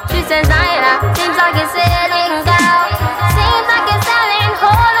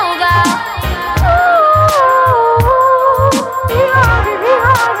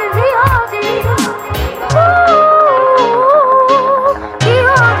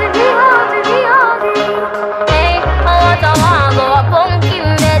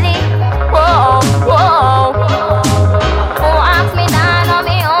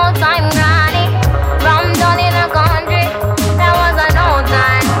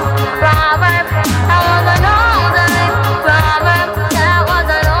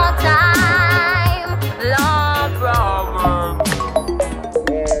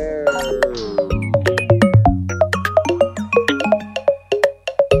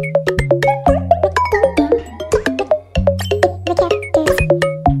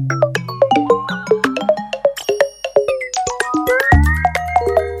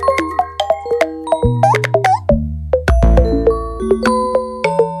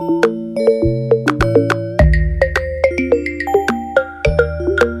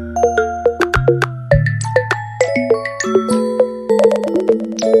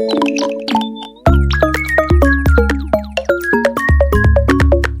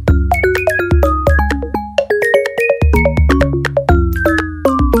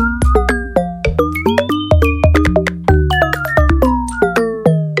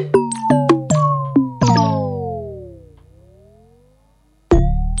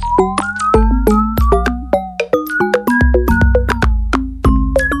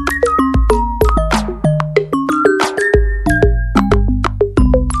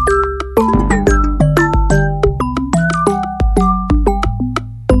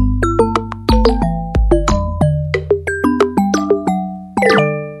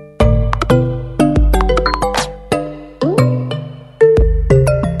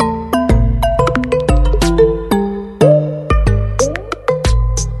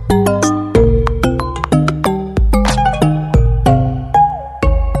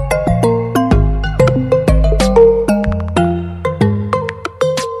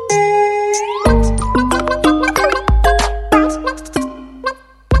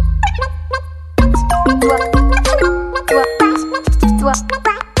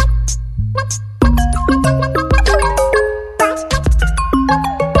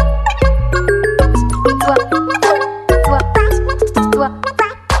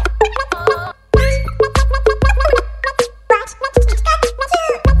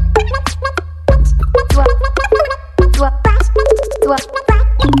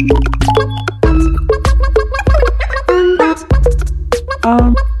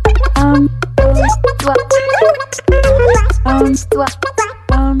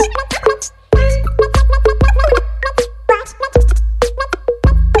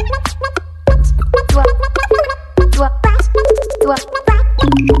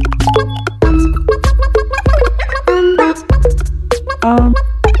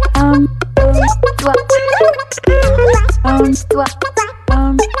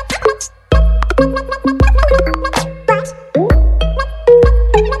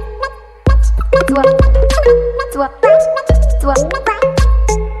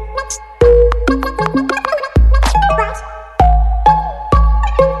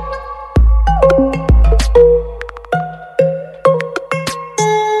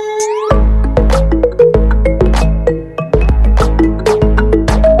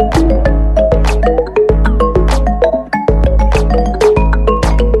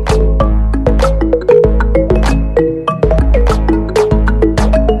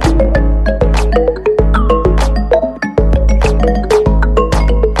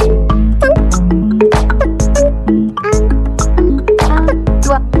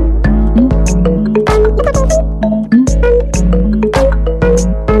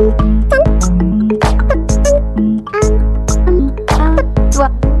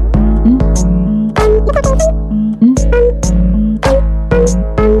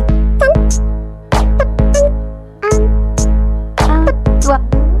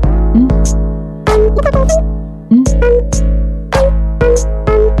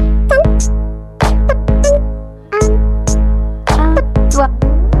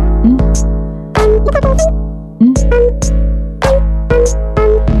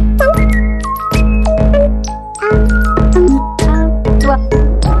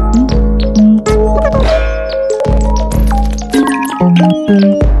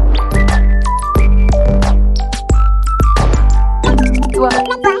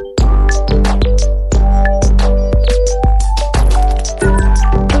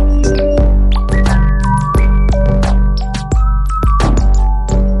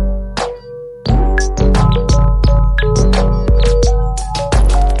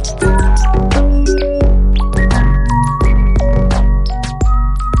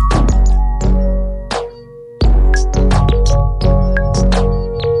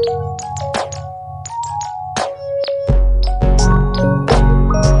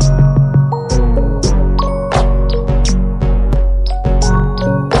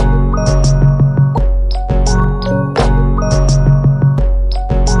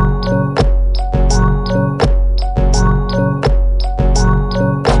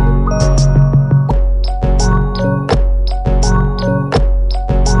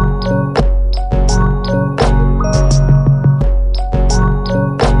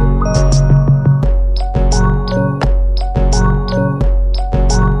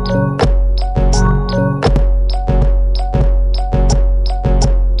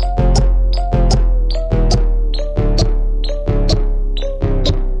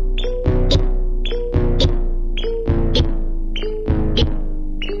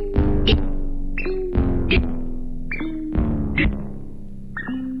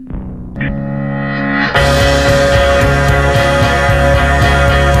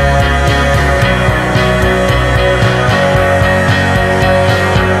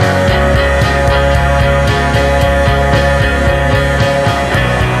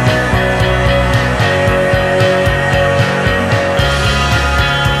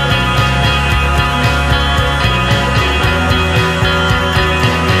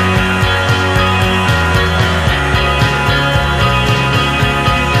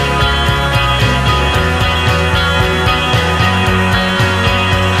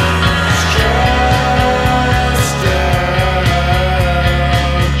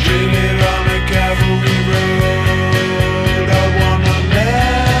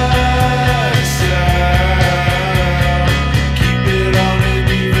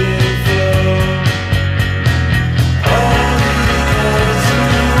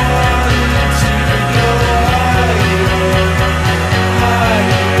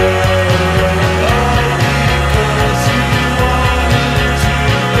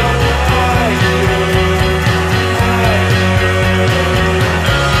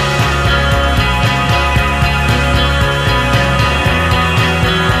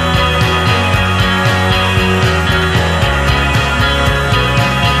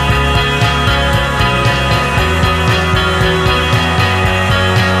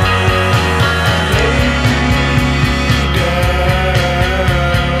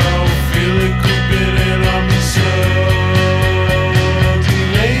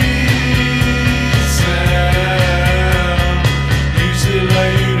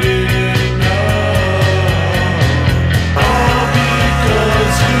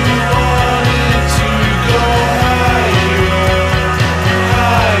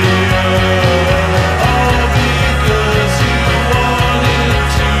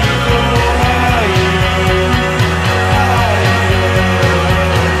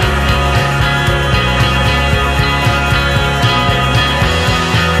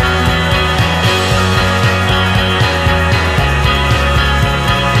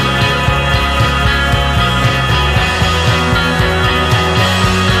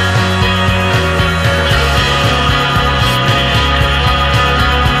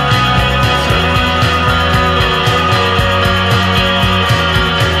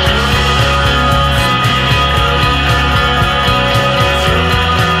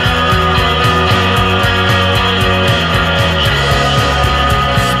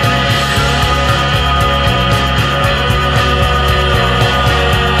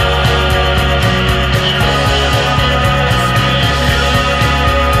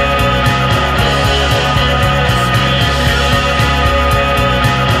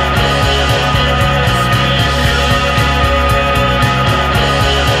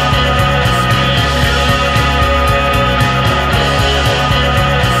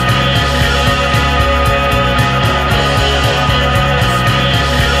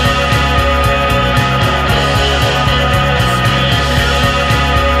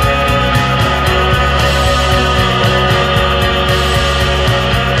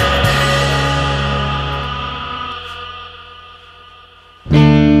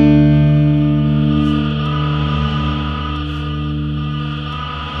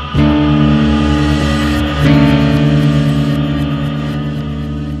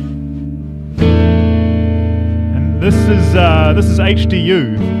 This is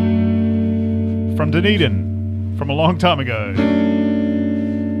HDU from Dunedin from a long time ago.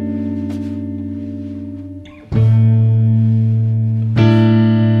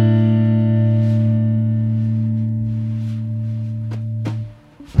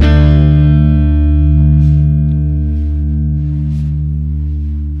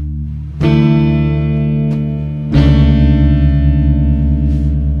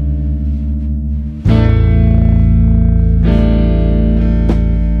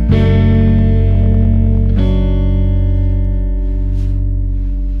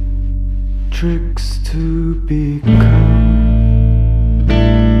 Tricks to become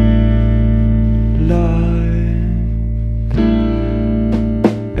like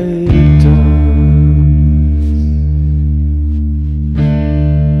a dance,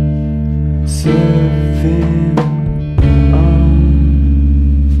 surfing on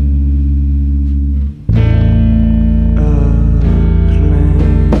a plane,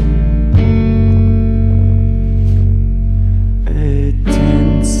 a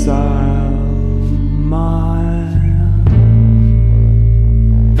tensile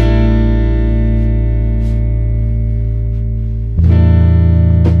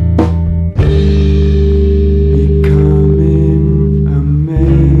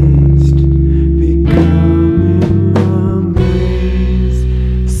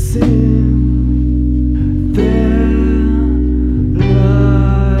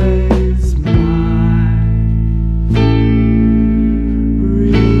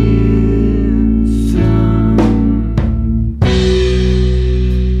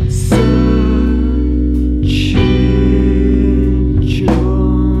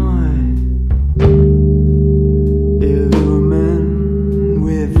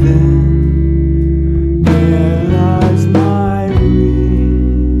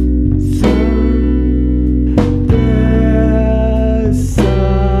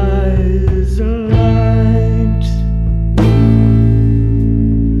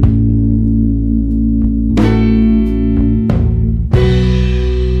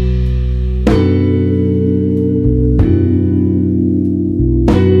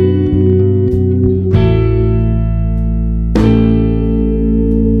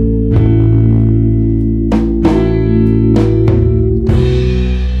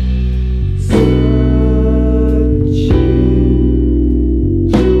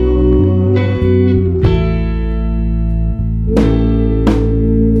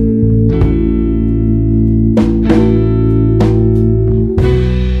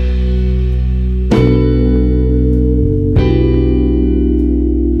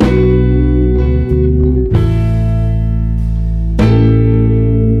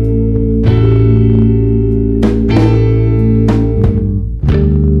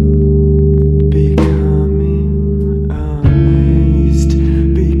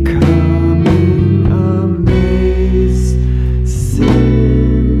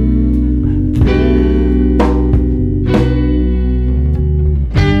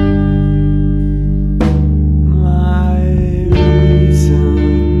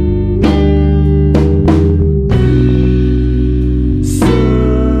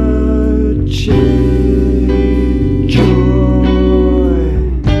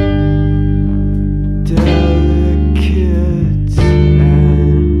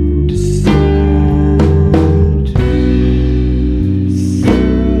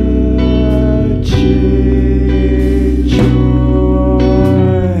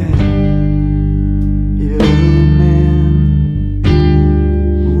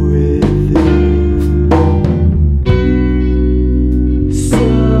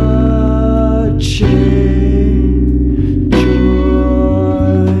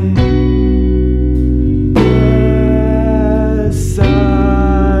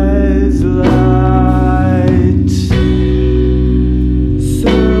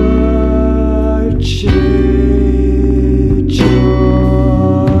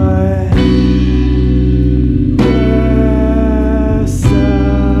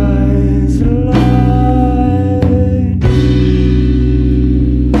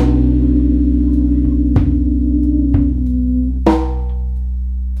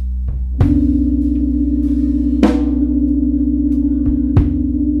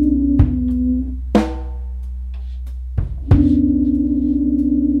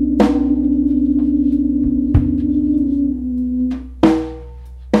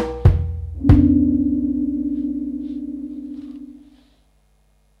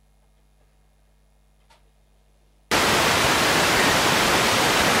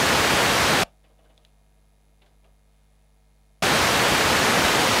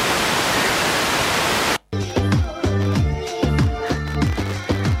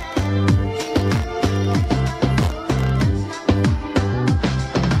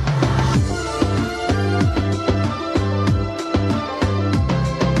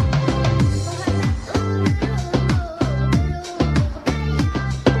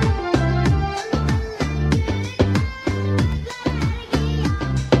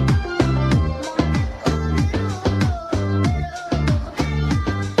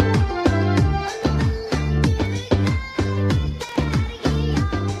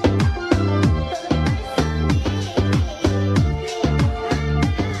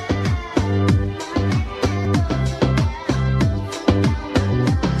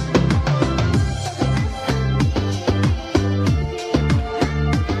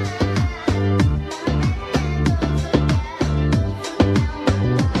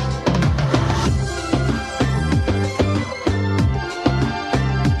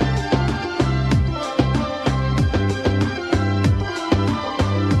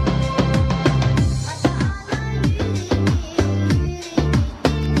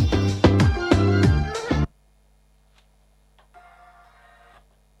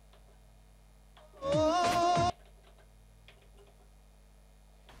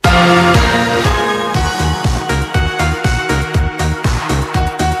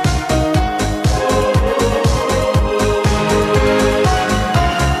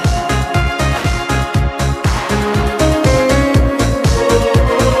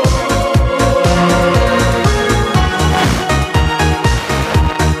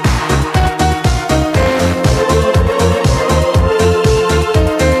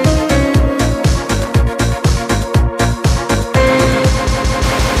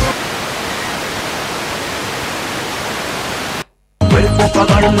pa'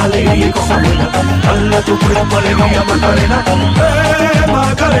 dar la alegría y cosa buena. Dale a tu cuerpo alegría Macarena,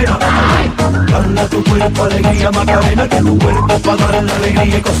 Macarena. Dale a tu cuerpo alegría Macarena, que tu cuerpo pa' dar la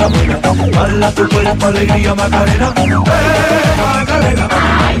alegría y cosa buena. Dale a tu cuerpo alegría Macarena, Macarena.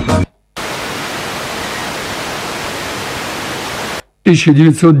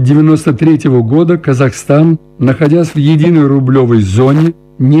 1993 года Казахстан, находясь в единой рублевой зоне,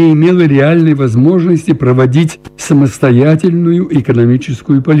 не имел реальной возможности проводить самостоятельную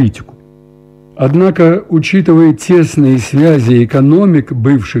экономическую политику. Однако, учитывая тесные связи экономик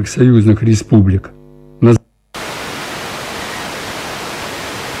бывших союзных республик,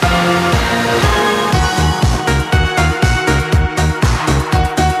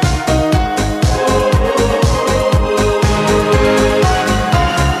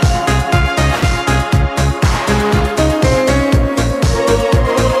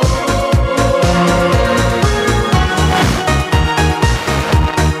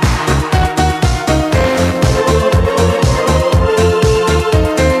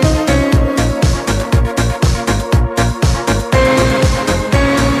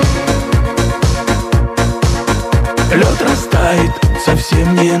 Лед растает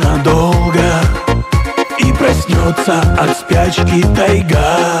совсем ненадолго, и проснется от спячки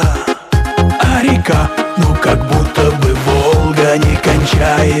тайга. А река, ну как будто бы Волга, не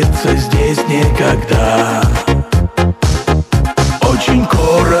кончается здесь никогда. Очень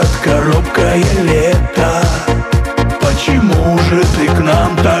коротко, робкое лето. Почему же ты к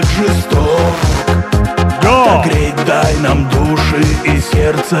нам так жесток? Отогреть дай нам души и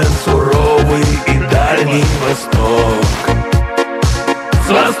сердце суровый и Дальний Восток. С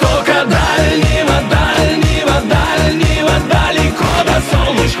востока дальнего, дальнего, дальнего, далеко до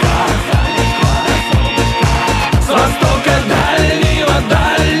солнышка. С востока дальнего,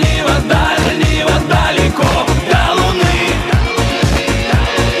 дальнего, дальнего, далеко до луны.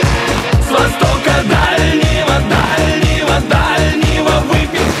 С востока дальнего, дальнего, дальнего,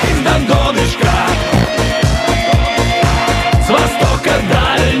 выпить до донышка. С востока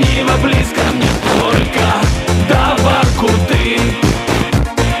дальнего, близко мне только до Воркуты.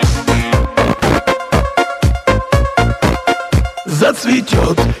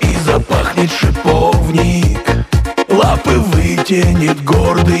 Зацветет и запахнет шиповник, лапы вытянет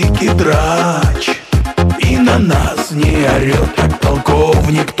гордый кедрач. И на нас не орет как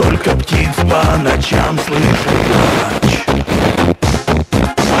полковник, только птиц по ночам слышит плач.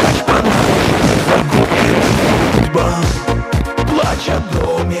 Плач по нашим загубленным судьбам, плач о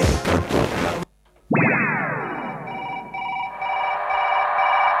доме, который...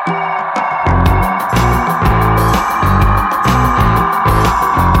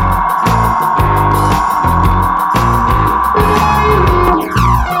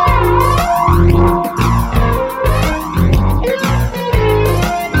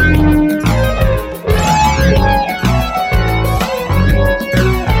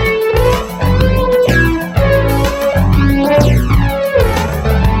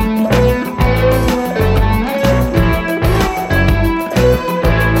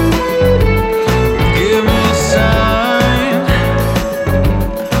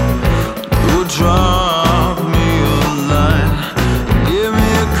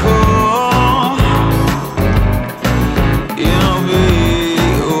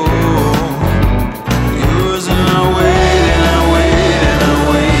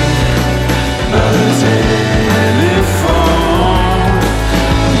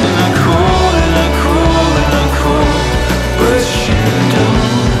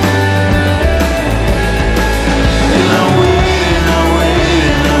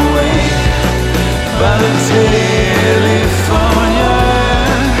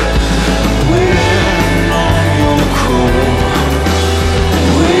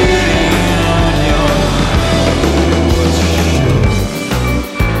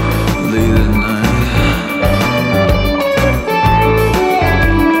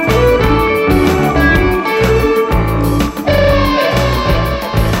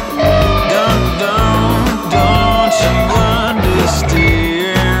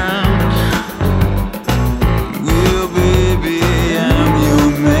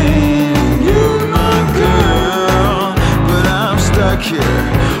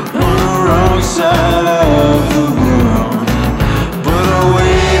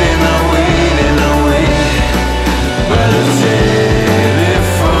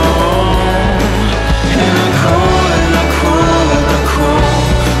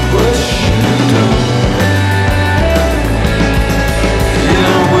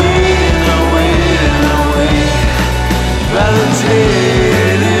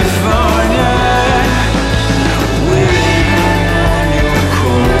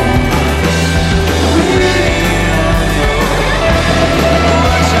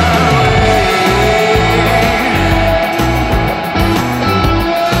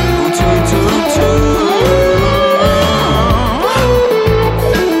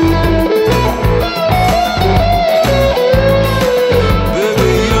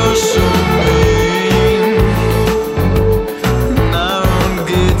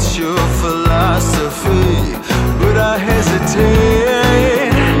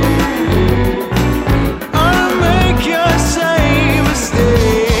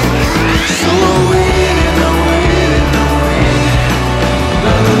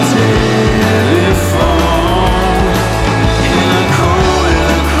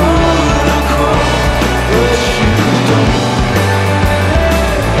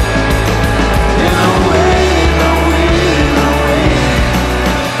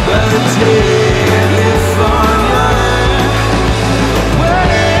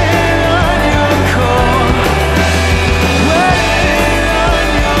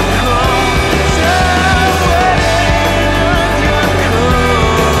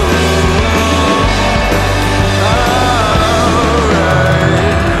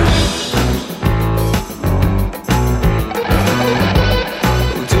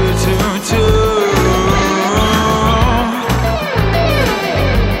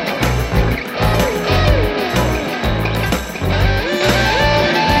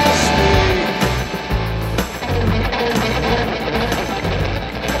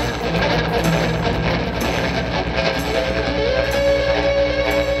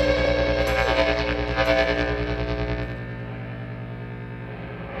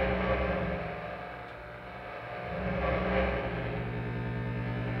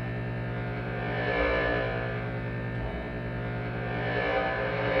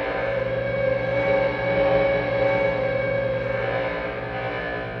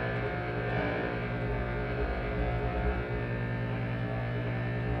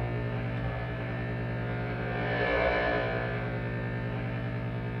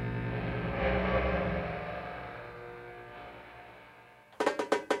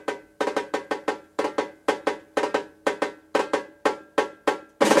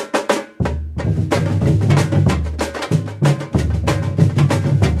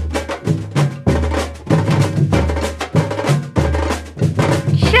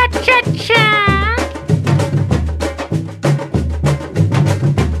 Cha-cha-cha.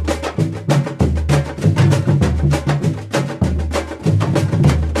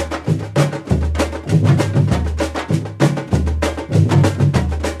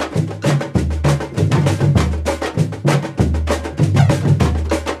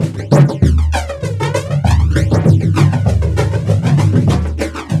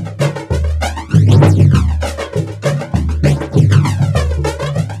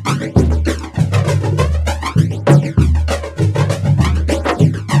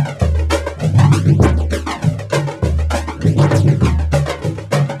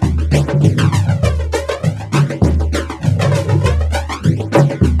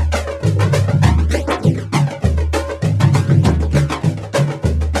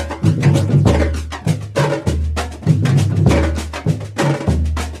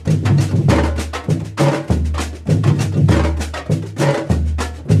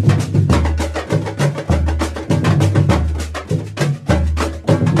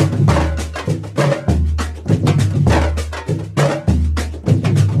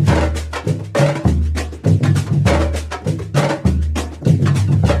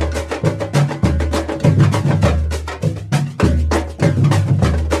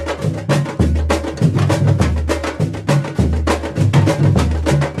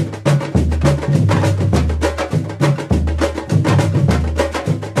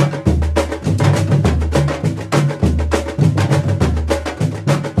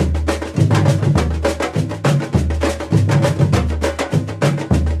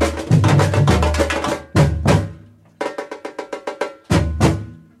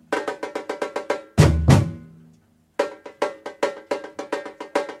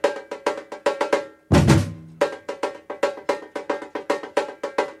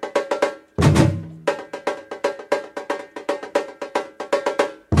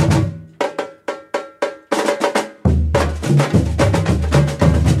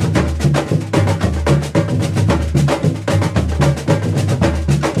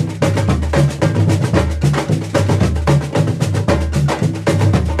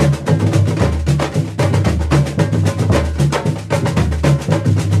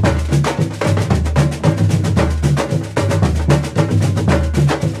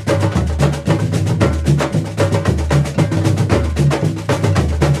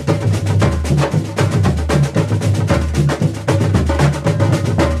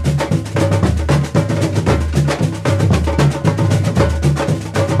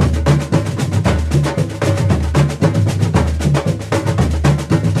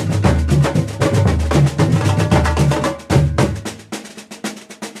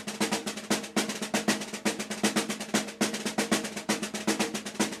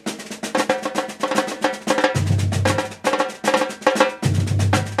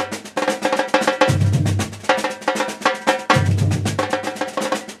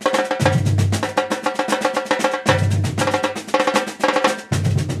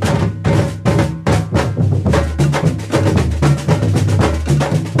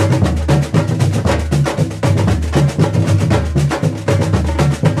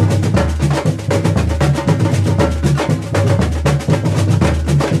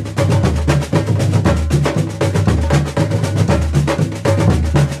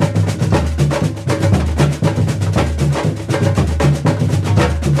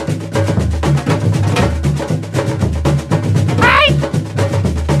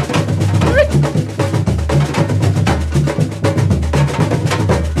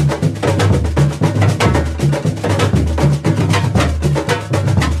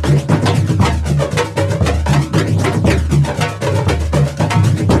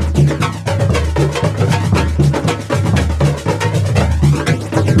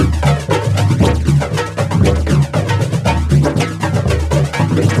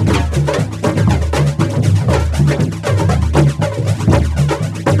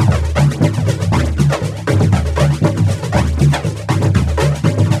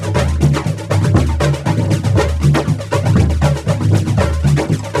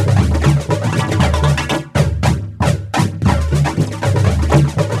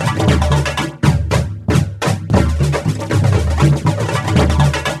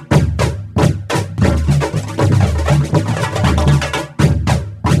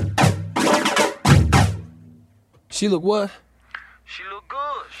 She look what? She look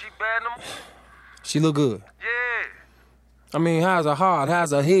good. She bad no. She look good. Yeah. I mean, how's her heart? How's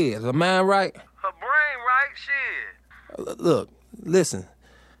her head? Is her mind right? Her brain right. Shit. Look, listen,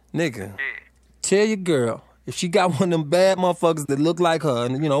 nigga. Yeah. Tell your girl if she got one of them bad motherfuckers that look like her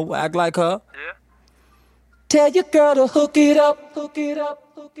and, you know, act like her. Yeah. Tell your girl to hook it up, hook it up,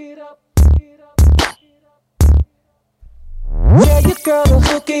 hook it up. Tell your girl to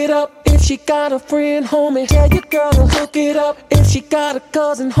hook it up if she got a friend, homie. Tell your girl to hook it up if she got a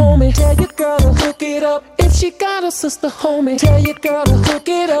cousin, homie. Tell your girl to hook it up if she got a sister, homie. Tell your girl to hook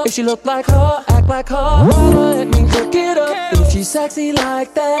it up if she look like her, act like her. Holla at me, hook it up if she's sexy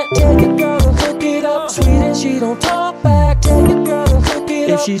like that. Tell your girl to hook it up, sweet and she don't talk back. Tell your girl to hook it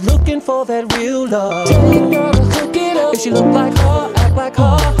up if she's looking for that real love. Tell your girl to hook it up if she look like her, act like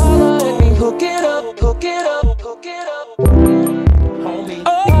her. Holla at me, hook it up, hook it up, hook it up.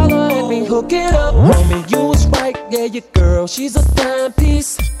 Holla at me, hook it up. Homie, you was right, yeah, your girl, she's a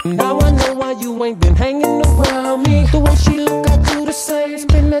timepiece. Now I know why you ain't been hanging around me. The way she look, I do the same.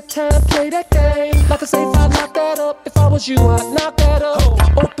 Spend that time, play that game. Like I say, if I knock that up, if I was you, I'd knock that up.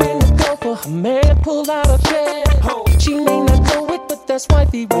 Open the door for a man, pull out a chair. She may not know it, but that's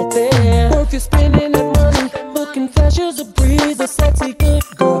wifey right there. Worth you spending that money, looking fresh as a breeze. A sexy good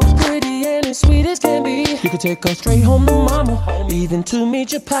girl, pretty and as sweet as can be. You could take her straight home to mama, even to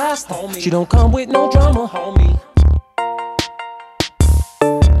meet your pastor. She don't come with no drama, homie.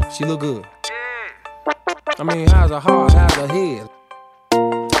 She look good. I mean, how's her heart, how's her head?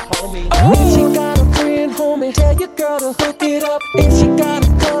 If she got a friend, homie, tell your girl to hook it up. If she got a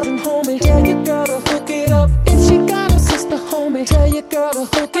cousin, homie, tell your girl to hook it up. If she got a sister, homie, tell your girl to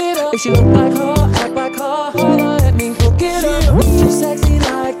hook it up. If she look like her, act like her, holla at me, hook it up. If she's sexy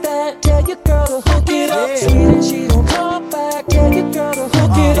like that, tell your girl to hook it up. Sweet and she don't talk back, tell your girl to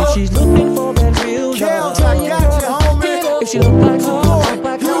hook it up. If she's looking for that real love, tell your girl to hook it up. If she look like her, act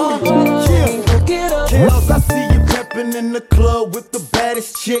like her, holla at me, hook it up. Kels, I see you pimping in the club with the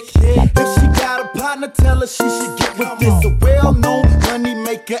baddest chick. If she got a partner, tell her she should get with this. A well-known money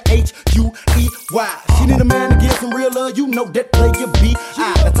maker, H-U-E-Y. She need a man to give some real love, you know that player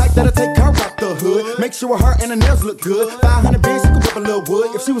B.I. The type that'll take her out the hood, make sure her and her nails look good. 500 bands, she could whip a little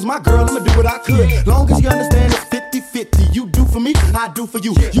wood. If she was my girl, I'ma do what I could. Long as you understand it's 50-50. You do for me, I do for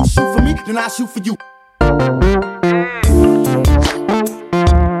you. You shoot for me, then I shoot for you.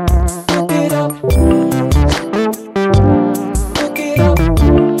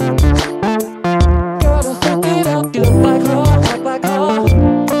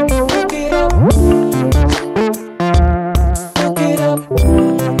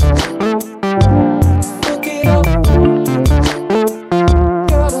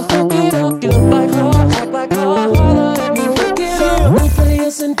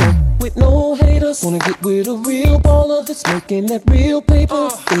 Making that real paper.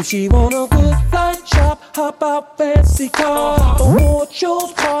 If she want a good flight, shop, hop out fancy car, award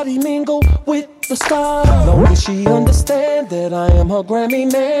shows, party, mingle with the stars. Long as she understand that I am her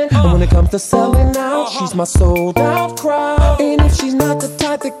Grammy man, and when it comes to selling out, she's my sold out crowd. And if she's not the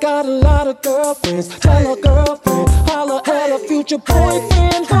type that got a lot of girlfriends, tell her girlfriend, holla at her future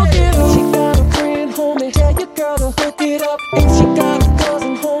boyfriend. Hook it up. She got a friend, homie, tell your girl to hook it up. If she got a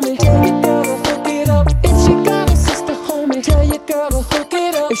cousin, homie, tell your girl to hook it up. If she got a sister, homie, tell your girl to hook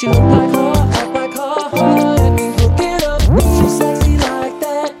it up. If she look like her, act like her, holla at me, hook it up. If she's sexy like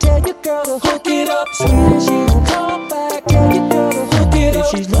that, tell your girl to hook it up. Sweet and she don't talk back, tell your girl to hook it up. If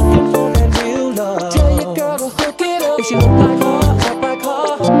she's looking for that real love, tell your girl to hook it up. If she look like her, act like her.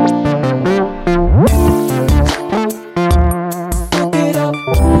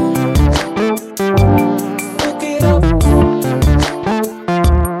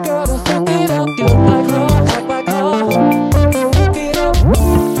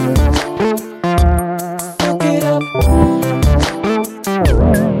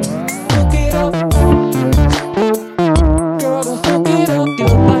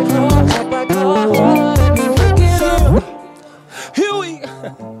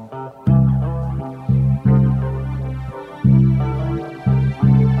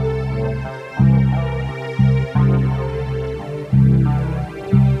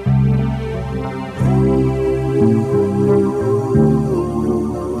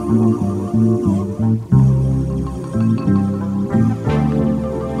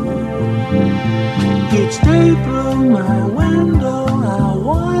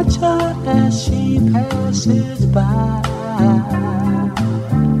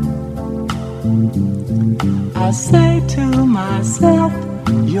 I say to myself,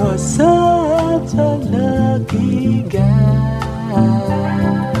 you're such a lucky guy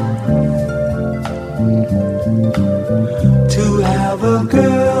to have a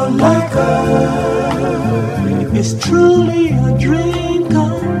girl like her. It's truly a dream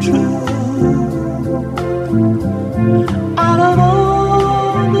come true. Out of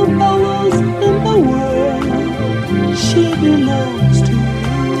all the fellas in the world, she belongs to you.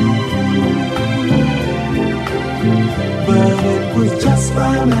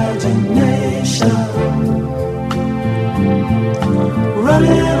 imagination,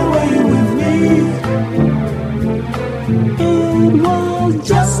 running away with me. It was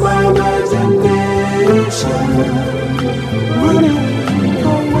just my imagination, running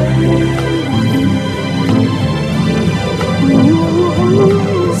away with me.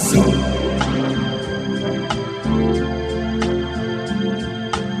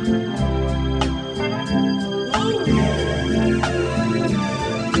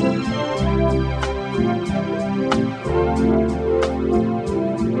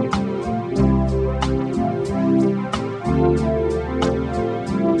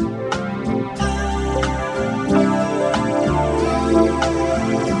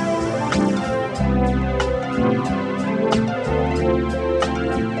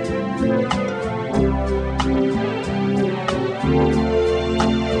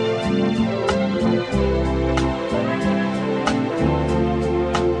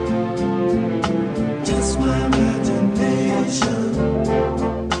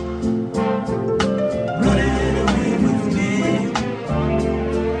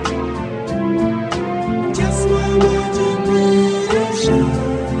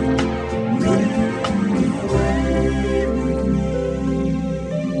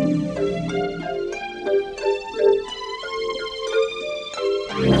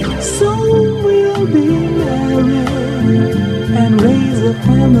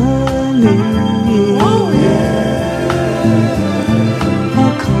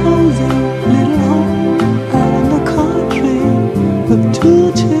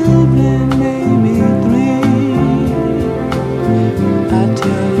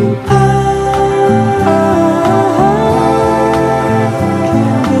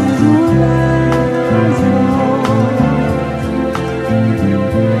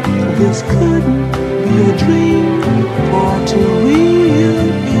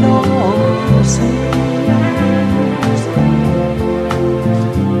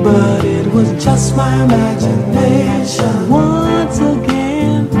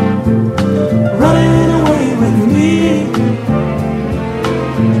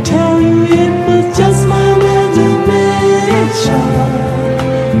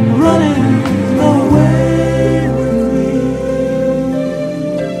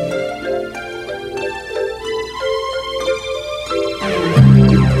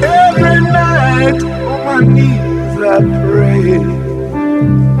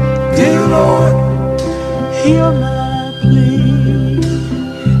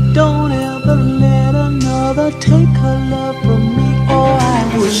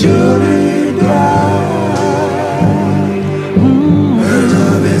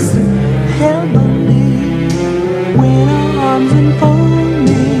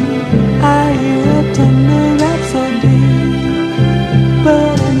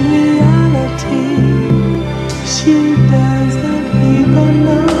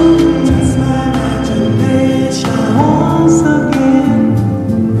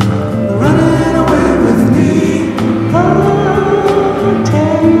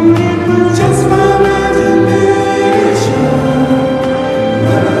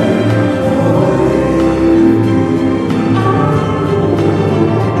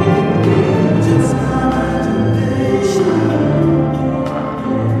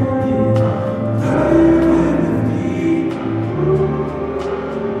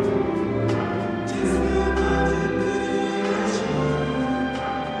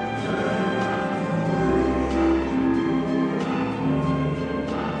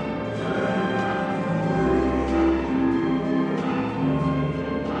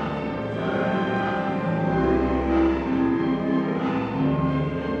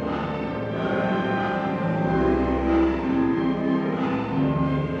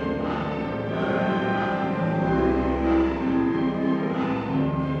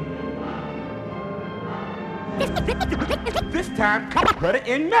 This time, come on, put it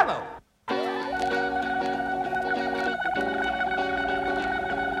in mellow.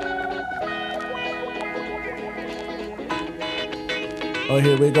 Oh,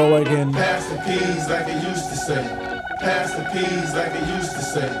 here we go again. Pass the peas like it used to say. Pass the peas like it used to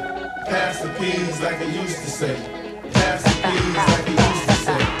say. Pass the peas like it used to say. Pass the peas like it used to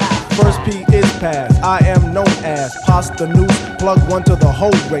say. First P is pass. I am known as Pasta News. Plug one to the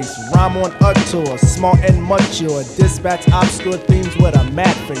whole race. Rhyme on a tour. Smart and mature. Dispatch obscure themes with a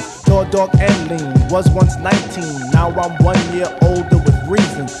mad face. Tall, dark, and lean. Was once 19. Now I'm 1 year older with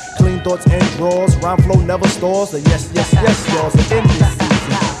reasons. Clean thoughts and draws. Rhyme flow never stalls. Yes, yes, yes, y'all. So in this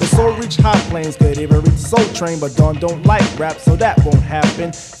season, the soul reach high planes, could even reach Soul Train, but Dawn don't like rap, so that won't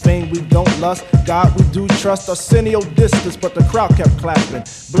happen. Fame we don't lust, God we do trust. Arsenio distance, but the crowd kept clapping.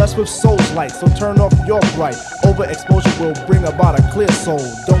 Blessed with soul's light, so turn off your bright. Overexposure will bring about a clear soul.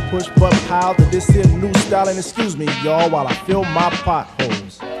 Don't push but pile to this here new style, and excuse me, y'all, while I fill my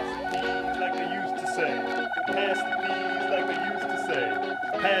potholes. Like they used to say, pass the peas like they used to say,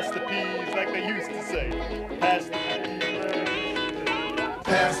 pass the peas like they used to say, pass the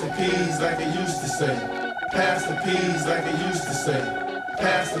Pass the peas like they used to say. Pass the peas like they used to say.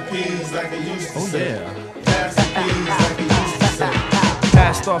 Pass the peas like they used to say. Pass the peas like they used to say.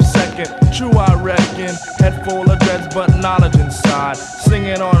 Passed off second, true I reckon. Head full of dreads but knowledge inside.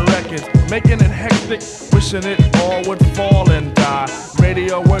 Singing on records, making it hectic. Wishing it all would fall and die.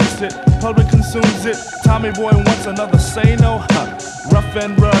 Radio works it, public consumes it. Tommy Boy wants another say no, huh? Rough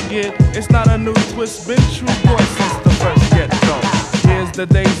and rugged, it's not a new twist. Been true boy since the first get-go. Here's the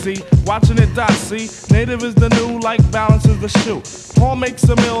daisy, watching it die, see. Native is the new, like balance is the shoe. Paul makes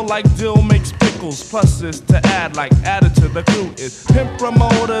a meal like dill makes pickles. Plus is to add, like added to the crew is pimp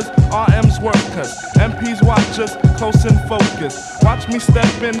promoters, RM's workers, MP's watchers, close in focus. Watch me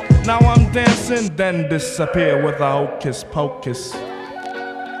step in, now I'm dancing, then disappear with a hocus pocus.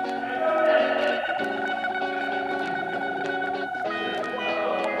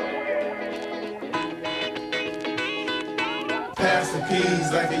 Pass the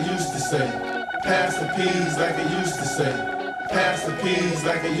peas like they used to say. Pass the peas like they used to say. Pass the peas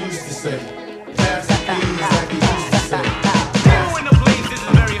like they used to say. Pass the peas like they used to say. People in the place, this is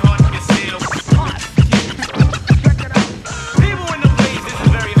very hard to conceal. People in the place, this is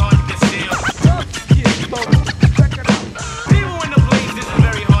very hard to conceal. People in the place, this is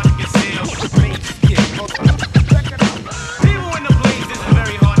very hard to conceal. People in the place, this is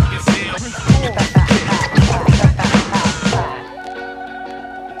very hard to conceal.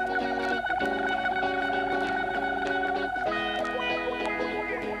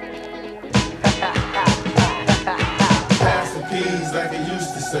 Like they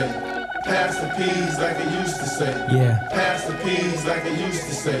used to say. Pass the peas like they used to say. Yeah. Pass the peas like they used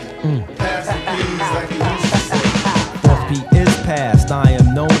to say. Pass the peas like they used to say. Fourth beat is past, I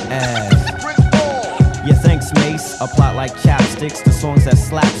am known as. Yeah, thanks, Mace. A plot like chapsticks, the songs that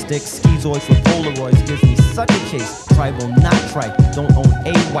slapstick. Schizoids with Polaroids gives me such a chase. Tribal, not tripe, don't own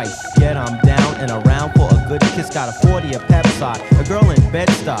a wife. Yet I'm down and around for a good kiss. Got a 40, a pep side, a girl in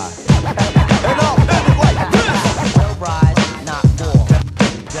Bed-Stuy. And I'll end it like this. Well, ride, not for.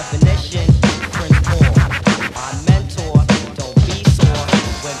 Definition, Prince Paul. My mentor, don't be sore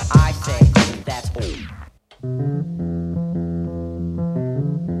when I say that's all.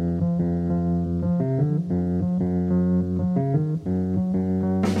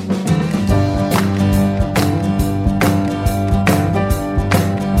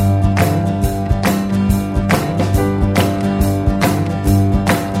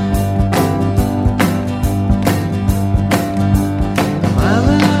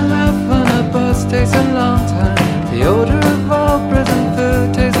 Takes a long time. The odor of all prison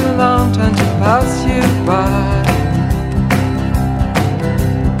food takes a long time to pass you by.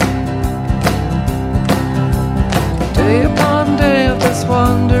 Day upon day of this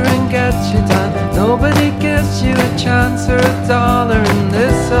wandering gets you down. Nobody gives you a chance or a dollar in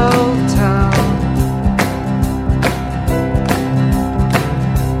this old town.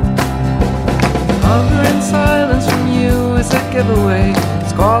 Hunger and silence from you is a giveaway.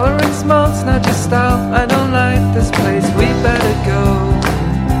 Squalor and smoke's not your style. I don't like this place, we better go.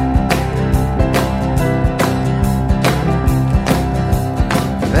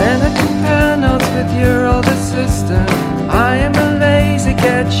 Then I compare notes with your older sister. I am a lazy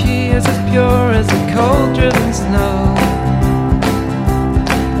cat, she is as pure as a cold-driven snow.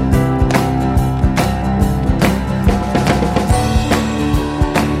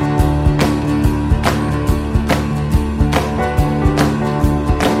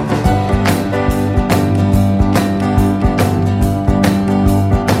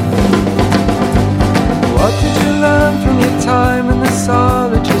 Time in the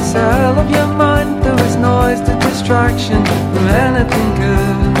solitary cell of your mind, there was noise to distraction from anything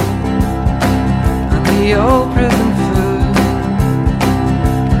good, and the old prison food.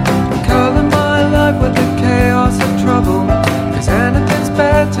 Color my life with the chaos of trouble, 'cause anything's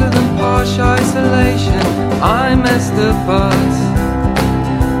better than posh isolation. I missed the bus.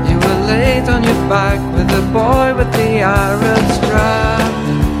 You were laid on your back with the boy with the Arab strap.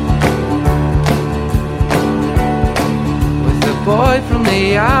 Boy from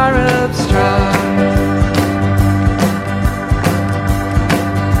the Arab strap.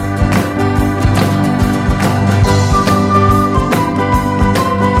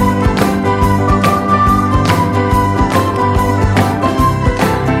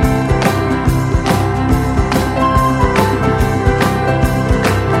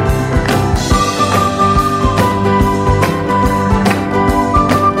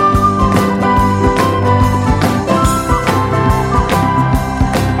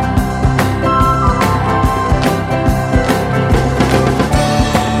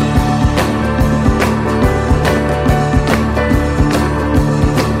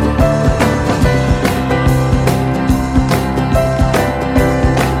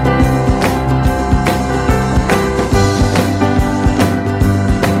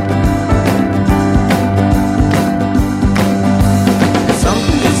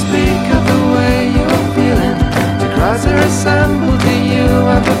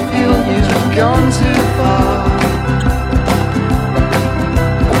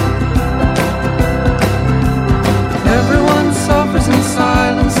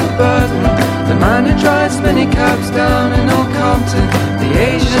 rides many cabs down in Old Compton. The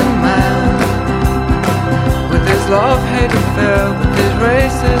Asian man with his love-hate affair with his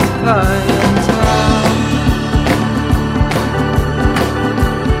racist clientele.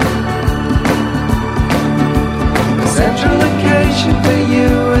 The central occasion for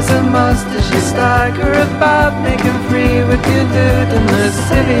you is a must as you stagger about, making free with your dude in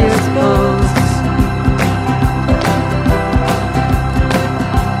lascivious pose.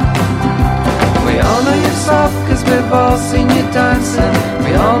 We all know you're soft cause we've all seen you dancing.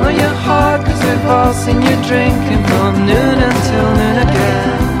 We all know you're hard cause we've all seen you drinking from noon until noon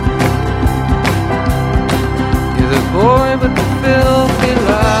again. You're the boy with the filthy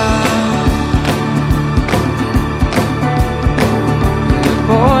laugh. You're the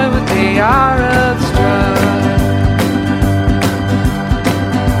boy with the Arab strap.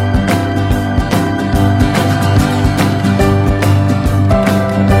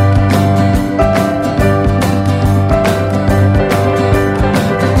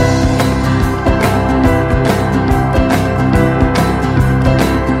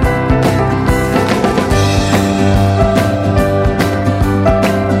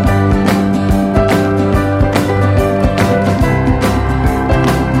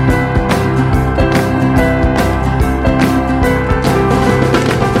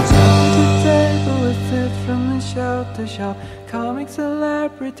 Comic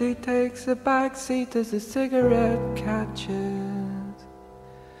celebrity takes a back seat as the cigarette catches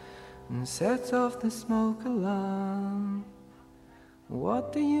and sets off the smoke alarm.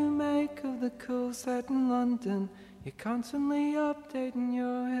 What do you make of the cool set in London? You're constantly updating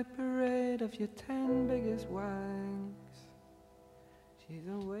your hit parade of your 10 biggest wanks. She's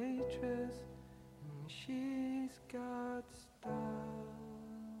a waitress and she's got style.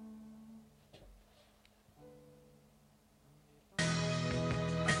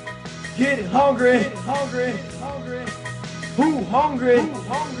 Get hungry, hungry, hungry. Who hungry? Who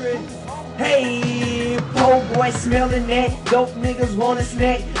hungry? Hey, po' boy smelling that. Dope niggas want a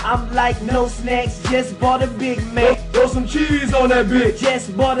snack. I'm like no snacks, just bought a Big Mac. Throw some cheese on that bitch.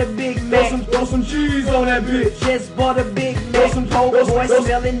 Just bought a Big Mac. Throw some cheese on that bitch. Just bought a Big Mac. Po' boy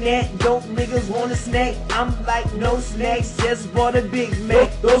smelling that. Dope niggas want a snack. I'm like no snacks, just bought a Big Mac.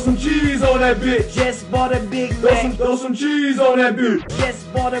 Throw some cheese on that bitch. Just bought a Big Mac. Throw some cheese on that bitch.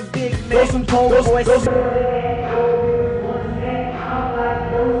 Just bought a Big Mac. Po' boy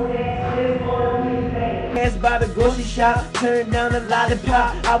by the grocery shop, turned down a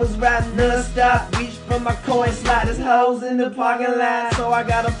lollipop. I was riding non-stop, reached for my coin slot. There's hoes in the parking lot, so I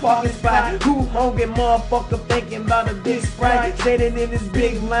got a parking spot. Who hungry motherfucker thinking about a big Sprite? Standing in this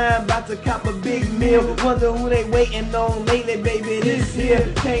big line, about to cop a big meal. Wonder who they waiting on lately, baby, this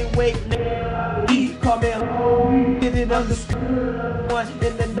here. Can't wait, eat, call me a home. Get it understood. One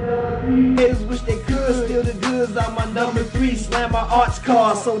in the haters wish they could steal the goods on my number 3. Slam my arch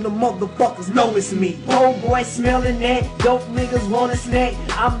car so the motherfuckers know it's me. Oh boy smelling that, dope niggas want a snack.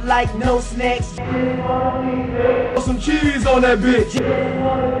 I'm like no snacks. Throw some cheese on that bitch.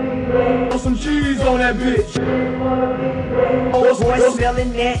 Throw some cheese on that bitch. Oh boy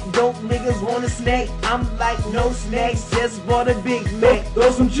smelling that, dope niggas want a snack. I'm like no snacks, just bought a Big Mac.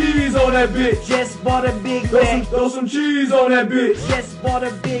 Throw some cheese on that bitch. Just bought a Big Mac. Throw some cheese on that bitch. Just bought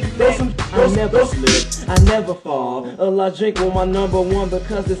a Big Mac. I never slip, I never fall. I drink on my number 1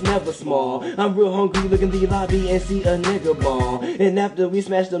 because it's never small. I'm real hungry, look in the lobby and see a nigga ball. And after we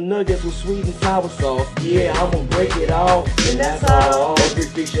smash them nuggets with sweet and sour sauce, yeah, I'm gonna break it off, and that's all. Every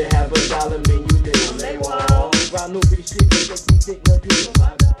fish should have a dollar menu, nigga. Say wow. Round no pretty shit, they make me take no dick on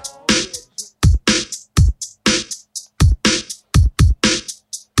my dog.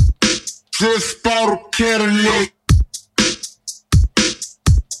 Just bought a Cadillac.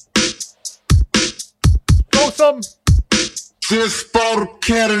 Throw some. Just bought a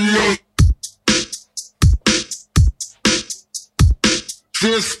Cadillac.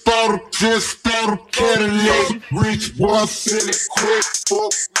 Just bought a Cadillac. Rich boy, sell it quick.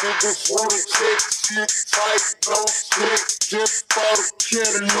 Fuck niggas wanna check shit tight, no slick. Just bought a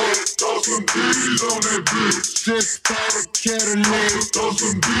Cadillac. Throw some D's on that bitch. Just bought a Cadillac. Throw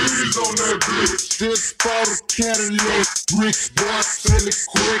some D's on that bitch. Just bought a Cadillac. Rich boy, sell it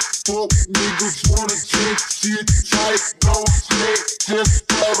quick. Fuck niggas wanna check shit tight, no slick. Just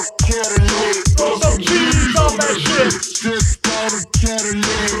bought a Cadillac. Throw some cheese on that shit. Just bought a Cadillac.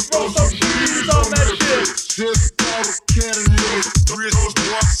 Throw some cheese on that shit. Just bought a Cadillac. Rich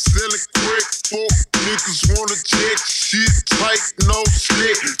boy, sell it quick. Fuck niggas wanna check shit tight, no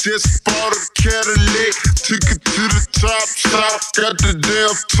slick. Just bought a Cadillac. Took it to the top. got the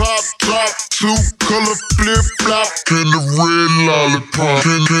damn top, two color flip flop, and the red lollipop,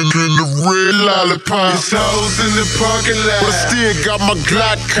 and the red lollipop. It's hoes in the parking lot, but I still got my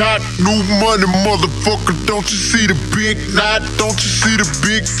Glock cock. New money, motherfucker. Don't you see the big knot? Don't you see the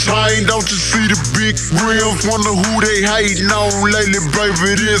big chain? Don't you see the big rims? Wonder who they hating on lately,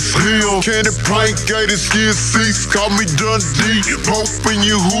 baby. This him. Candy paint, gated skin seats. Call me Dundee. Pope in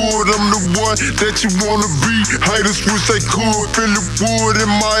your hood, I'm the one that you wanna be. Haters wish they could. Philip Wood in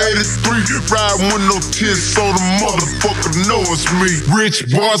my 83. Riding with no tits, so the motherfucker know it's me.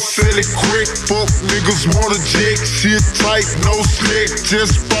 Rich boy, sell it quick. Fuck niggas wanna jack. Shit tight, no slick.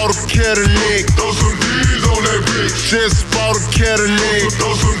 Just bought a Cadillac. Throw some D's on that bitch. Just bought a Cadillac.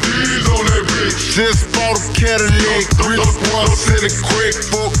 Throw some D's on that bitch. Just bought a Cadillac. Rich boy, sell it quick.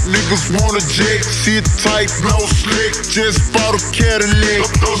 Fuck niggas wanna jack. Shit tight, no slick. Just bought a Cadillac.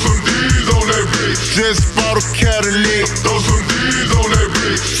 Throw some D's on that bitch. Just bought a Cadillac. Throw some D's on that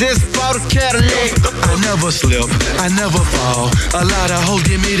bitch. Just bought a Cadillac. I never slip, I never fall. A lot of hoes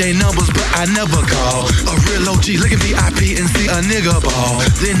give me they numbers, but I never call. A real OG, look at VIP and see a nigga ball.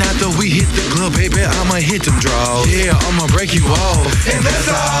 Then after we hit the club, baby, I'ma hit them draws. Yeah, I'ma break you off, and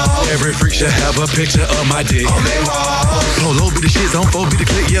that's all. Every freak should have a picture of my dick on their wall. Polo be the shit, don't fold be the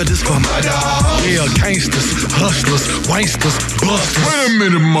click, yeah, this for my dog. Yeah, gangsters, hustlers, wanksters, busters. Wait a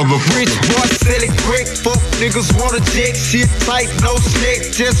minute, motherfucker. Rich boy, sell it quick. Fuck niggas wanna jack. Shit tight, no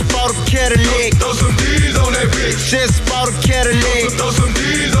slick. Just bought a Cadillac. Throw some D's on that bitch. Just bought a Cadillac. Throw some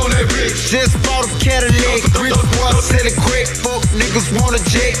D's on that bitch. Just bought a Cadillac. Rich boy, sell it quick. Fuck niggas wanna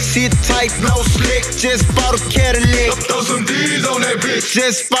jack. Shit tight, no slick. Just bought a Cadillac. Throw some D's on that bitch.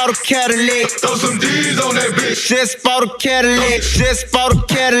 Just bought a Cadillac. Throw some D's on that bitch. Just bought a Cadillac. Just bought a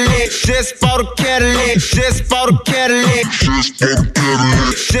Cadillac. Just bought a Cadillac. Just bought a Cadillac. Just bought a Cadillac.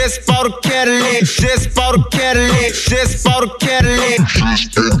 Just bought a Cadillac. Just bought a Cadillac. Just bought a Cadillac.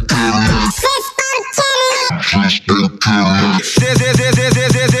 Just bought a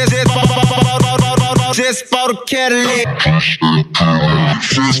Cadillac. Just bought a Cadillac. Just bought a Cadillac.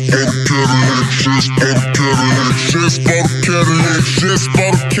 Just bought a Cadillac. Just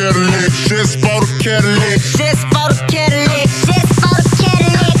bought a Cadillac. Just bought a Cadillac. Just bought a Cadillac.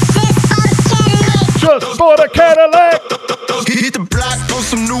 Just bought a Cadillac. Hit the block on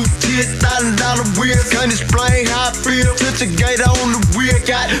some new $10,000 wheels. Can't explain how I feel. Touch a gator on the wheel.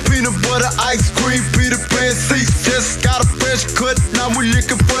 Got peanut butter, ice cream, Peter Pan seats. Just got a fresh cut. Now we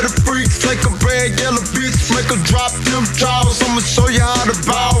looking for the freaks. Take a bad yellow bitch, make her drop them jaws. I'ma show you how to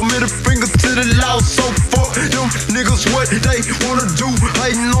ball. Middle finger to the law. So fuck them niggas what they wanna do.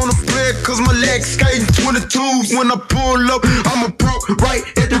 Hating on the player cause my legs skating 22s. When I pull up, I'm a pro right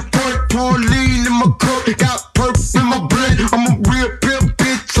at the front. Pour lean in my cup. Got perp in my blood. I'm a real pimp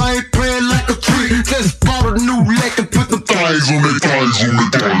bitch. I ain't playing like a tree. Just bought a new leg and put the thighs on it.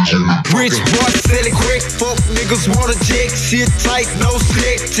 Rich boy, sell it quick. Fuck niggas wanna jack. Shit tight, no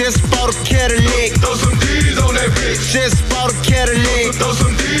slick. Just bought a Cadillac. Throw some D's on that bitch. Just bought a Cadillac. Throw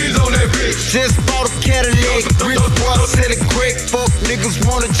some D's on that bitch. Just bought a Cadillac. Rich boy, sell it quick. Fuck niggas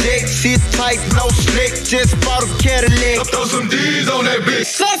wanna jack. Shit tight, no slick. Just bought a Cadillac. Throw some D's on that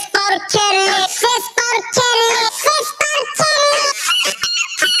bitch. Just bought a Cadillac. Just bought a Cadillac. Just bought a Cadillac.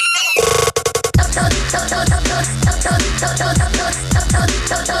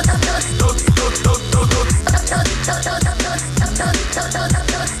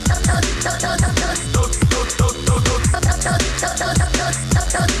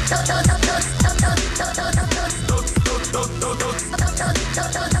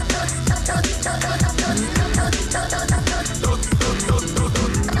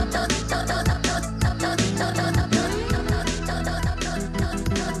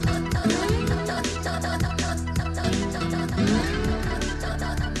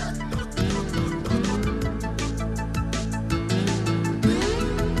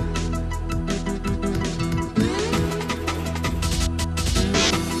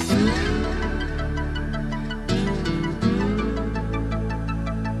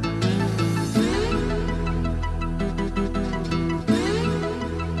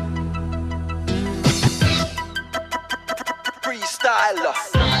 Freestyler,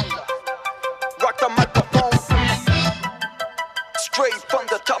 rock the microphone, straight from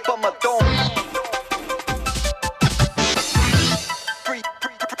the top of my dome.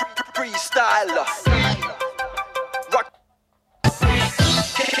 Freestyler, rock,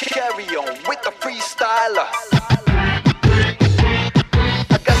 carry on with the freestyler.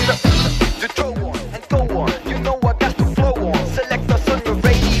 I got to throw on and go on. You know I got to flow on. Select us on the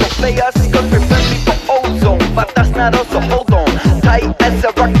radio, play us cause we're friendly for ozone, but that's not us, so hold on. Tight as a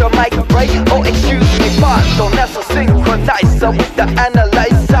rock the mic, right? Oh, excuse me, pardon, that's a synchronizer with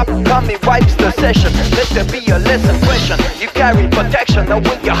hands up, mommy wipes the session. Let there be a lesson question. You carry protection, now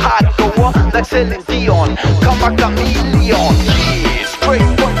will your heart go on like Celine Dion? Come a chameleon. Yeah, straight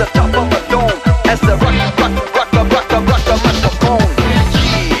from the top of a dome. As the rock a microphone.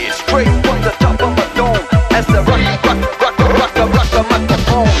 Yeah, straight from the top of a dome. As the rock a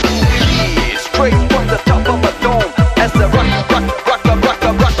microphone. Yeah, straight from the top of a dome. As the rock a microphone.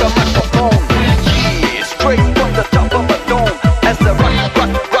 Yeah, straight from the top of a dome. As the rock a microphone.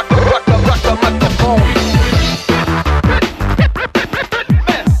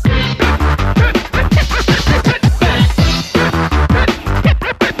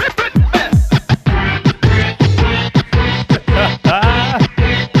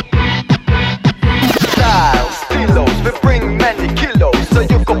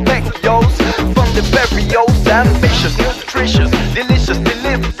 Ambitious, nutritious, delicious,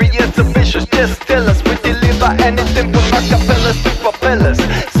 delivery is ambitious. Just tell us we deliver anything from acapellas to propellers.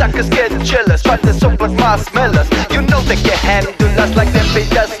 Suckers scared to chill us, try to soap with marshmallows. You know they can handle us like they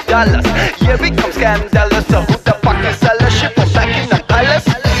paid us dollars. Yeah, we come scandalous, so who the fuck is sellers? Ship them back in the palace.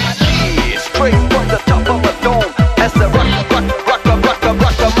 Yeah, straight from the top of a dome. As the rock a microphone.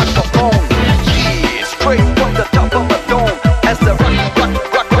 Yeah, straight from the top of a dome. As the rock a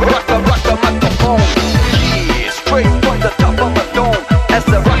microphone. Straight from the top of a dome. As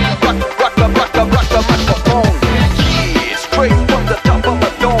the rock a microphone. Yeah, straight from the top of a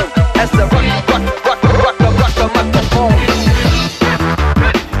dome. As the rock a microphone.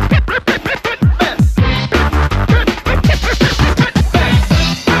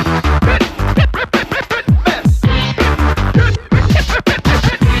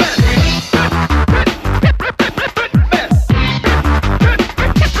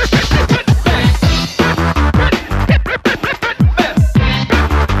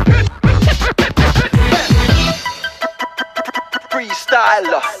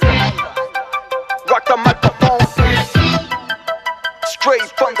 Freestyler, rock the microphone, straight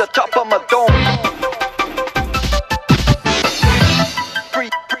from the top of my dome.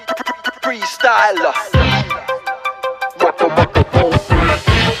 Freestyler, rock the microphone,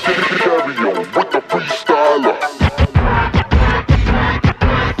 carry on with the freestyler.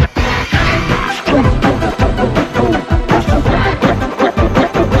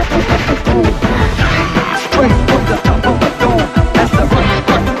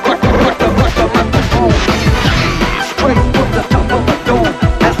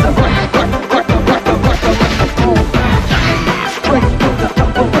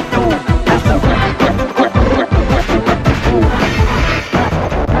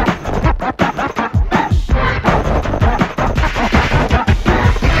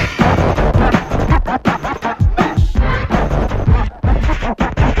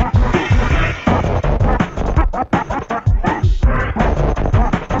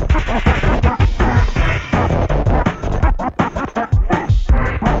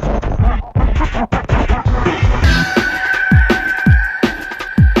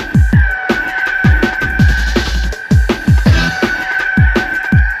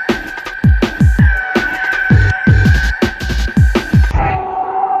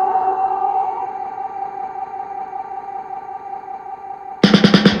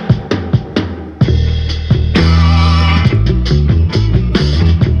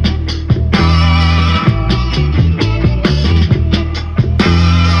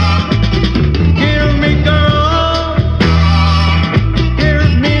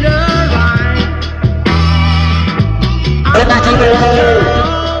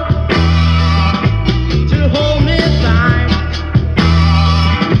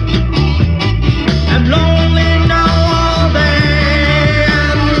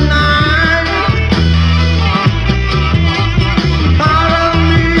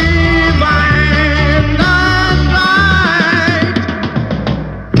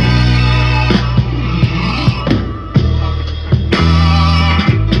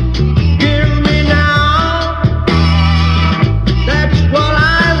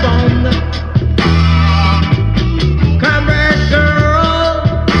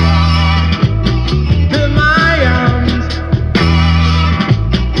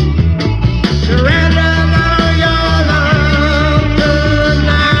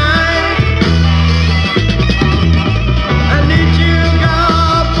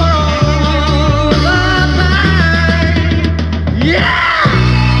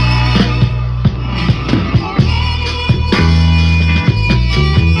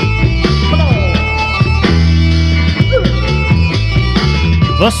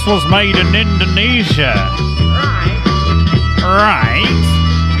 This was made in Indonesia. Right.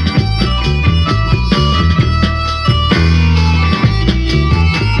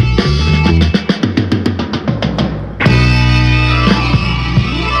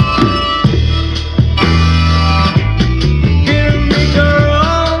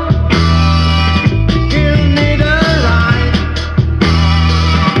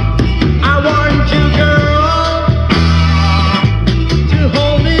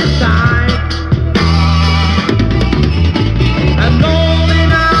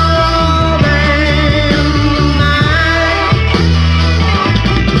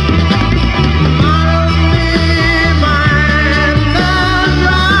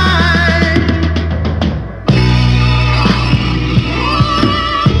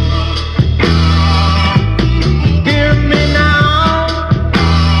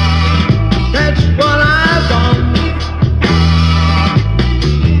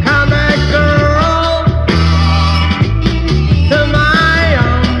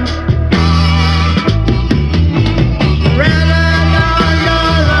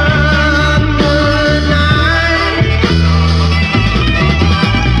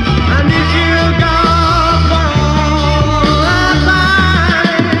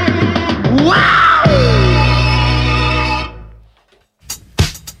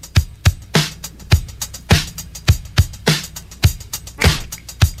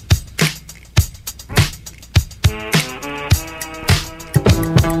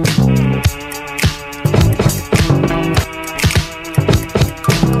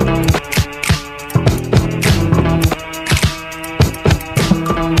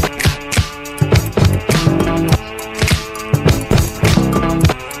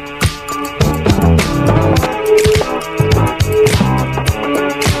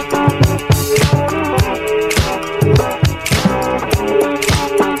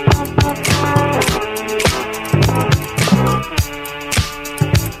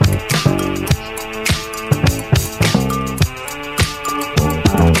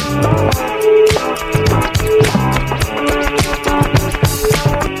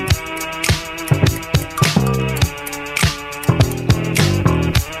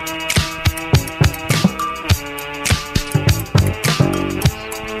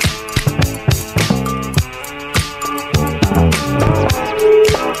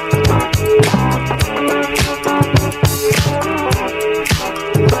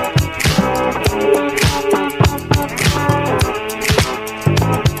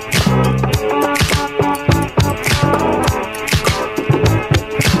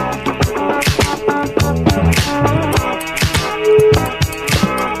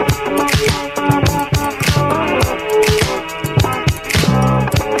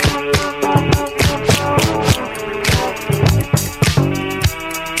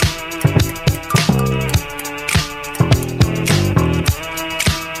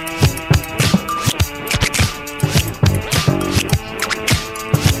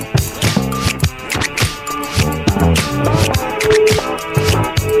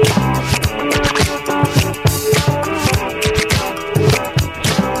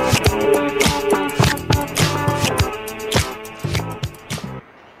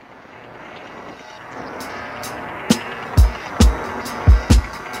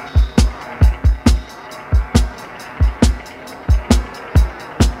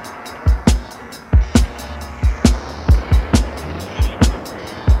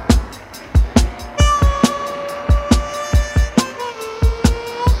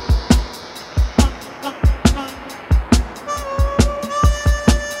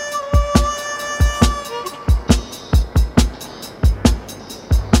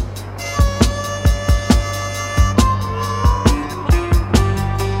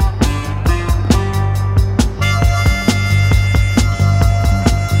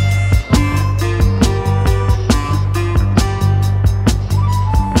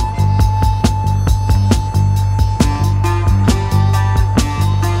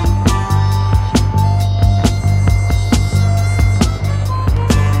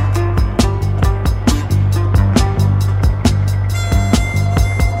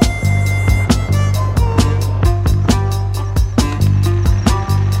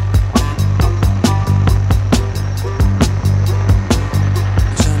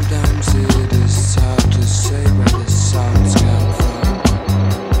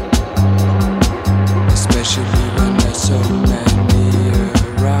 especially when there's so many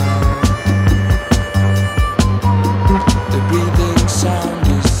around. The breathing sound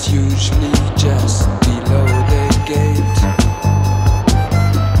is usually just below the gate.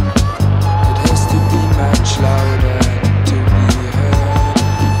 It has to be much louder to be heard.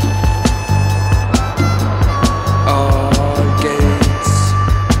 All gates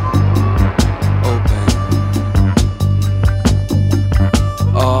open.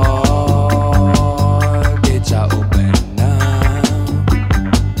 All gates are open now.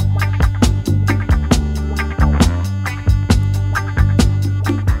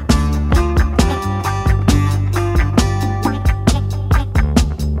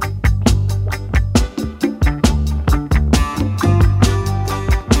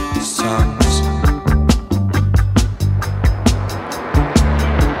 Sounds,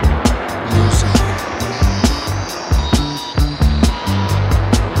 music.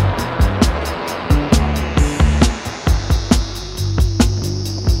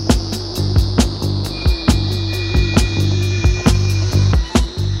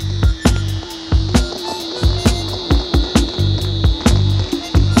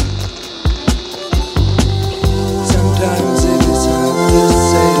 Sometimes it is hard to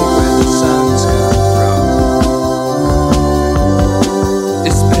say where the sounds come from,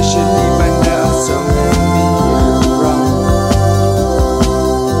 especially when there are so many around.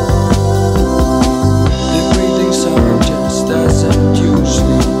 The breathing sound just doesn't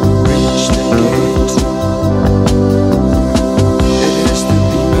usually reach the gate. It has to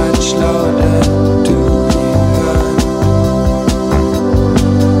be much louder to be heard.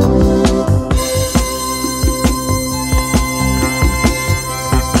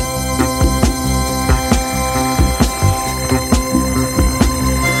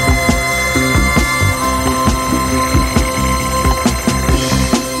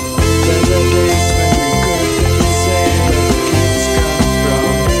 There were days when we couldn't say where the kids come from.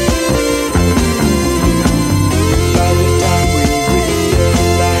 By the time we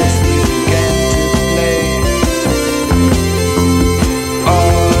realized, we began to play.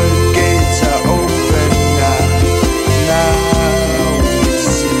 All gates are open now. Now we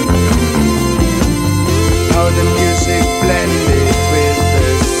see how the music blended with the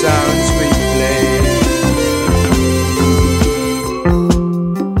sounds we played.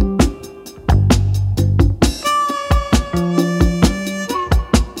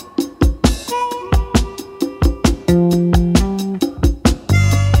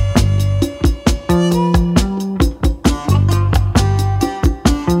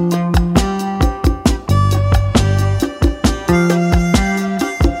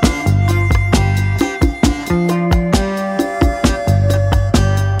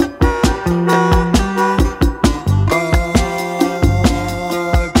 All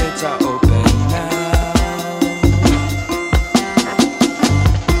gates are open now.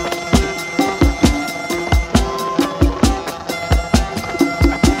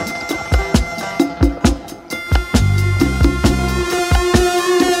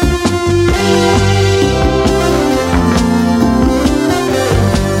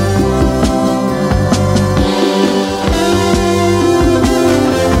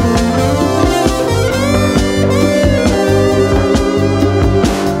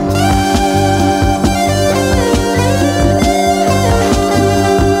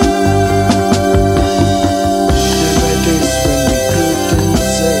 There were days when we couldn't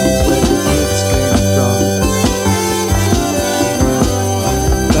say where the kids came from.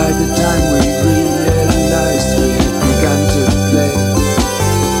 By the time we realized, we had begun to play.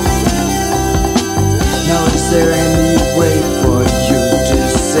 Now is there any way for you to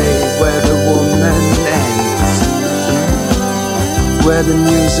say where the woman ends, where the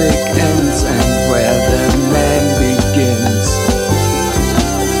music ends, and where the man begins?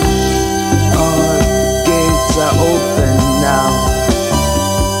 All gates are open now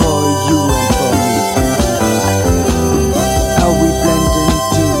for you and for me. How we blend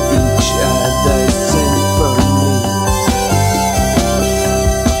into each other's symphony.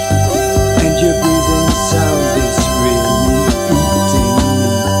 And your breathing sound is really eating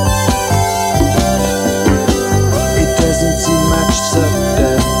me. It doesn't seem much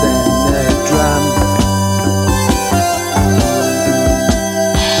softer than a drum.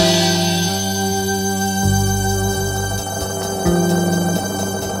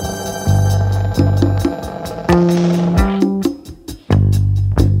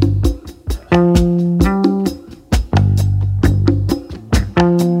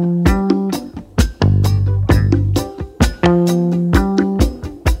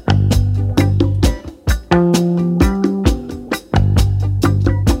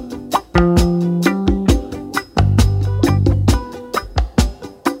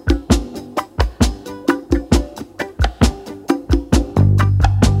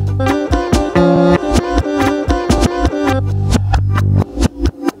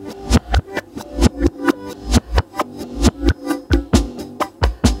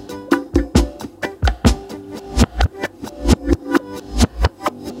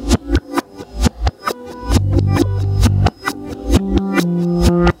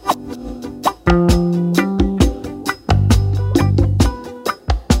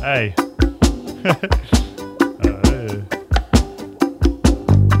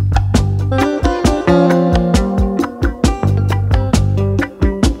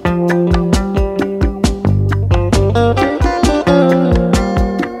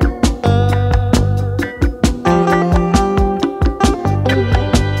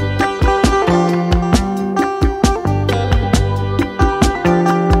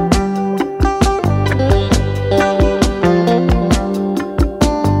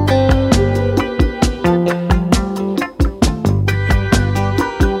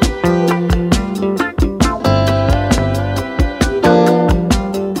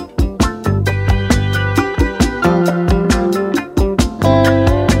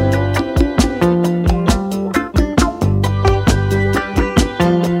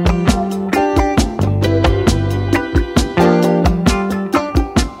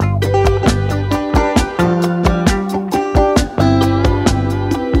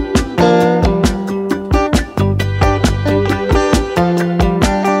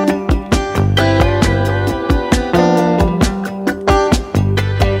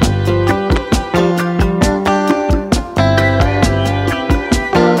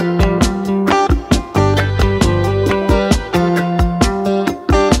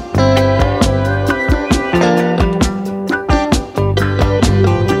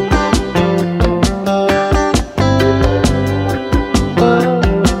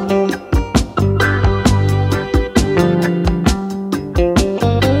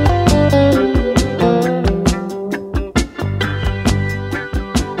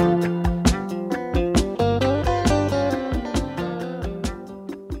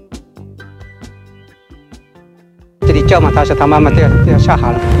 叫嘛，他说他妈妈掉下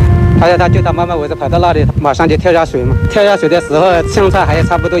海了。他就他妈妈围着跑到那里，马上就跳下水嘛。跳下水的时候，相差还有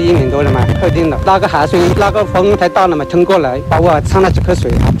差不多1米多了嘛，后定了。那个海水，那个风太大了嘛，冲过来把我呛了几口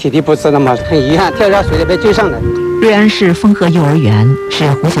水，体力不支了嘛，很遗憾，跳下水被救上来。瑞安市丰和幼儿园是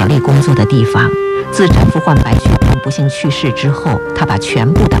胡小丽工作的地方。自丈夫患白血病不幸去世之后，她把全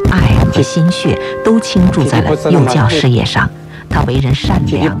部的爱和心血都倾注在了幼教事业上。她为人善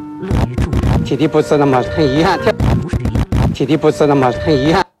良，乐于助人。体力不支了嘛，很遗憾，跳。体力不支了嘛，很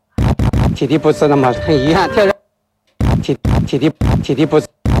遗憾。体力不支了嘛，很遗憾，跳下。体力不支。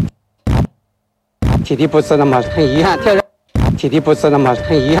体力不支了嘛，很遗憾，跳下。体力不支了嘛，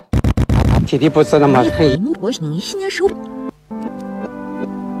很遗憾。体力不支了嘛，很遗憾。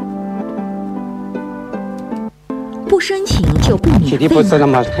不申请就不免费。体力不支了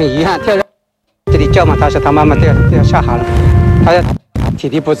嘛，很遗憾，跳下。这里叫嘛，他说他妈妈掉下海了。他体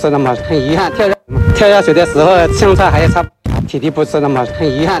力不支了嘛，很遗憾，跳下水的时候相差还有差。体力不支了嘛，很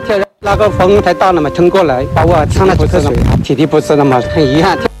遗憾，跳下。那个风太大了嘛，冲过来把我呛了几口水。体力不支了嘛，很遗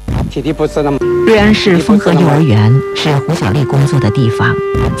憾，体力不支了嘛。瑞安市丰和幼儿园是胡小丽工作的地方。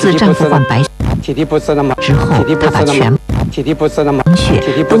自丈夫患白体力不支了嘛之后，她把全体力不支了嘛，血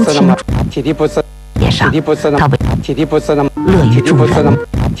都倾注体力不支。上，她为体力不支了嘛，乐于助人。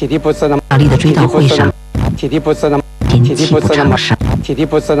体力不支了嘛，小丽的追悼会上，体力不支了嘛，体力不支了嘛，体力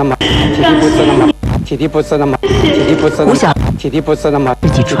不支了嘛，体力不支了嘛，体力不支了嘛，体力不支了嘛，胡小体力不支了嘛，自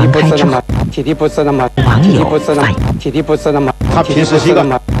己传开之后，体力不支了嘛，网友反映，体力不支了嘛，他平时是一个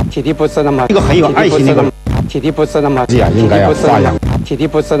体力不支了嘛，一个很有爱心的一个人，体力不支了嘛，应该要发扬，体力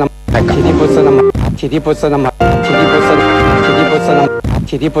不支了嘛，体力不支了嘛，体力不支了嘛，体力不支了，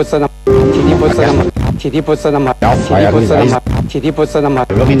体力不支了，体力不支了，体力不支了嘛，体力不支了嘛，体力不支了嘛，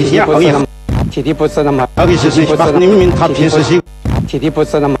体力不支了嘛，体力不支了嘛，而且是明明他平时是体力不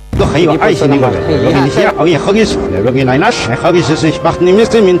支了嘛，一个很有爱心的一个人。我跟你讲，我跟你说，我跟你来说，好比是把你们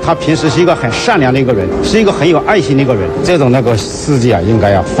证明他平时是一个很善良的一个人，是一个很有爱心的一个人。这种那个事迹啊，应该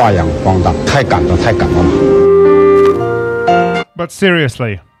要发扬光大，太感动，太感动了。 But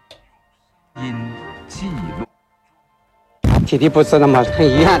seriously. 体力不支了嘛，很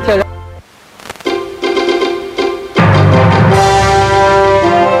遗憾，跳下。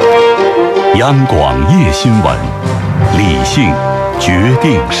央广夜新闻，理性决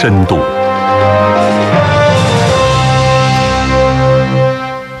定深度。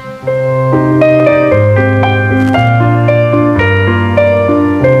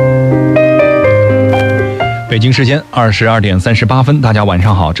北京时间22点38分，大家晚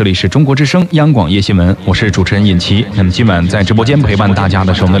上好，这里是中国之声央广夜新闻，我是主持人尹奇。那么今晚在直播间陪伴大家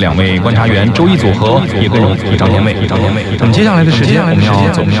的是我们的2位观察员周一组合叶根荣与张天卫。那么接下来的时间，我们要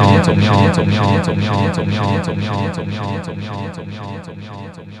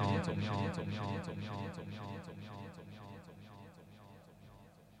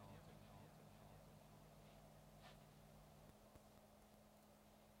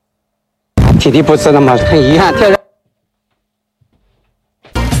体力不支了嘛，很遗憾，跳下。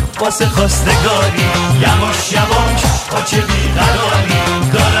 واسه خواستگاری یواش یواش با چه بیقراری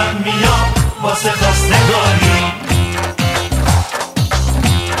دارم میام واسه خواستگاری